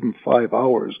be even 5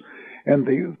 hours. And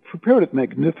they prepared it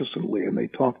magnificently, and they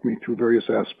talked me through various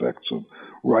aspects of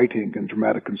writing and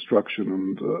dramatic construction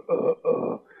and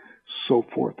so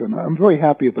forth. And I'm very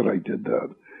happy that I did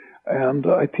that. And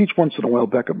I teach once in a while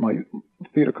back at my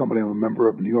theater company. I'm a member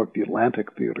of New York, the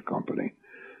Atlantic Theater Company.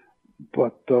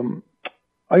 But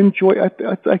I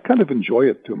kind of enjoy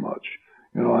it too much.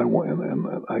 I don't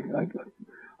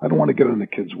want to get in the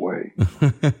kids' way.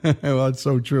 Well, that's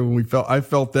so true. I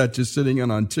felt that just sitting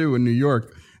in on 2 in New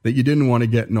York, that you didn't want to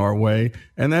get in our way.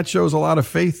 And that shows a lot of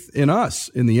faith in us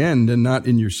in the end and not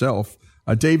in yourself.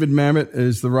 David Mamet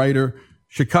is the writer.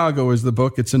 Chicago is the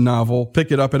book. It's a novel.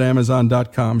 Pick it up at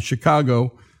Amazon.com.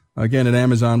 Chicago, again, at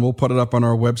Amazon. We'll put it up on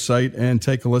our website and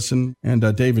take a listen. And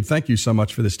David, thank you so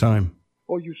much for this time.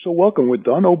 Oh, you're so welcome. We're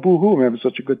done. Oh, boo-hoo. I'm having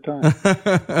such a good time.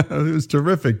 It was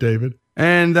terrific, David.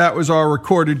 And that was our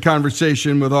recorded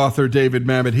conversation with author David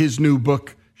Mamet, his new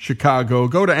book, Chicago.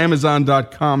 Go to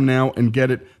Amazon.com now and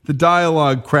get it. The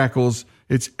dialogue crackles.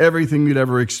 It's everything you'd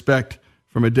ever expect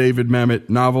from a David Mamet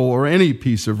novel or any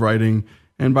piece of writing.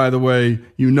 And by the way,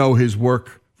 you know his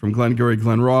work from Glengarry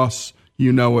Glen Ross.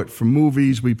 You know it from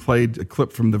movies. We played a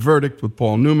clip from The Verdict with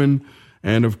Paul Newman.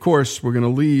 And of course, we're going to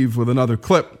leave with another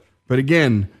clip. But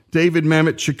again, David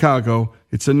Mamet, Chicago.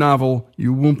 It's a novel.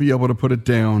 You won't be able to put it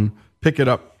down. Pick it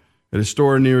up at a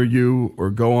store near you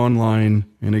or go online.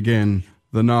 And again,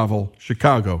 the novel,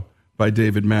 Chicago, by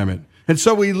David Mamet. And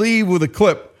so we leave with a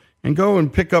clip and go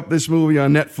and pick up this movie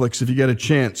on Netflix if you get a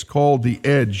chance, called The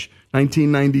Edge.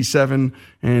 1997,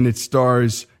 and it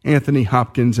stars Anthony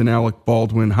Hopkins and Alec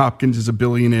Baldwin. Hopkins is a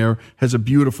billionaire, has a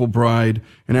beautiful bride,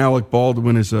 and Alec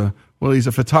Baldwin is a Well, he's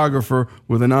a photographer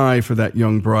with an eye for that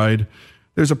young bride.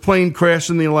 There's a plane crash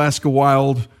in the Alaska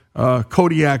wild.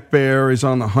 Kodiak Bear is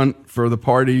on the hunt for the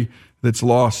party that's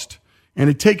lost. And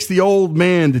it takes the old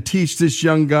man to teach this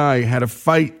young guy how to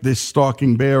fight this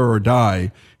stalking bear or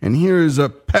die. And here's a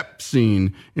pep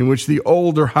scene in which the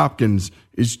older Hopkins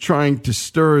is trying to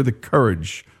stir the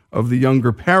courage of the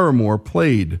younger paramour,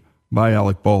 played by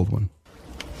Alec Baldwin.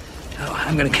 Oh,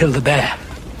 I'm going to kill the bear.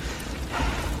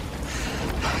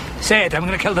 Say it, I'm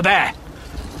going to kill the bear.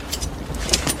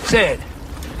 Say it,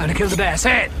 I'm going to kill the bear.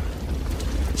 Say it.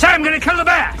 Say I'm going to kill the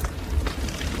bear.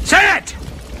 Say it.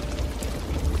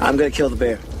 I'm going to kill the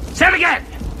bear. Say it again.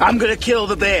 I'm going to kill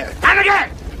the bear. And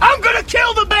again. I'm going to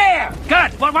kill the bear.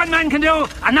 Good. What one man can do,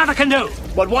 another can do.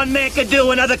 What one man can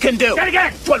do, another can do. Say it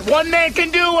again. What one man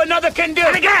can do, another can do.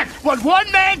 And again. What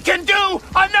one man can do,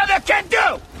 another can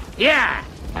do. Yeah.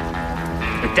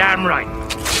 You're damn right.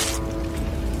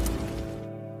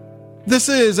 This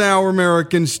is Our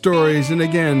American Stories, and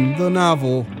again, the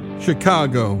novel,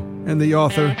 Chicago, and the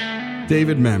author,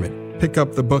 David Mamet. Pick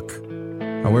up the book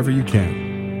however you can.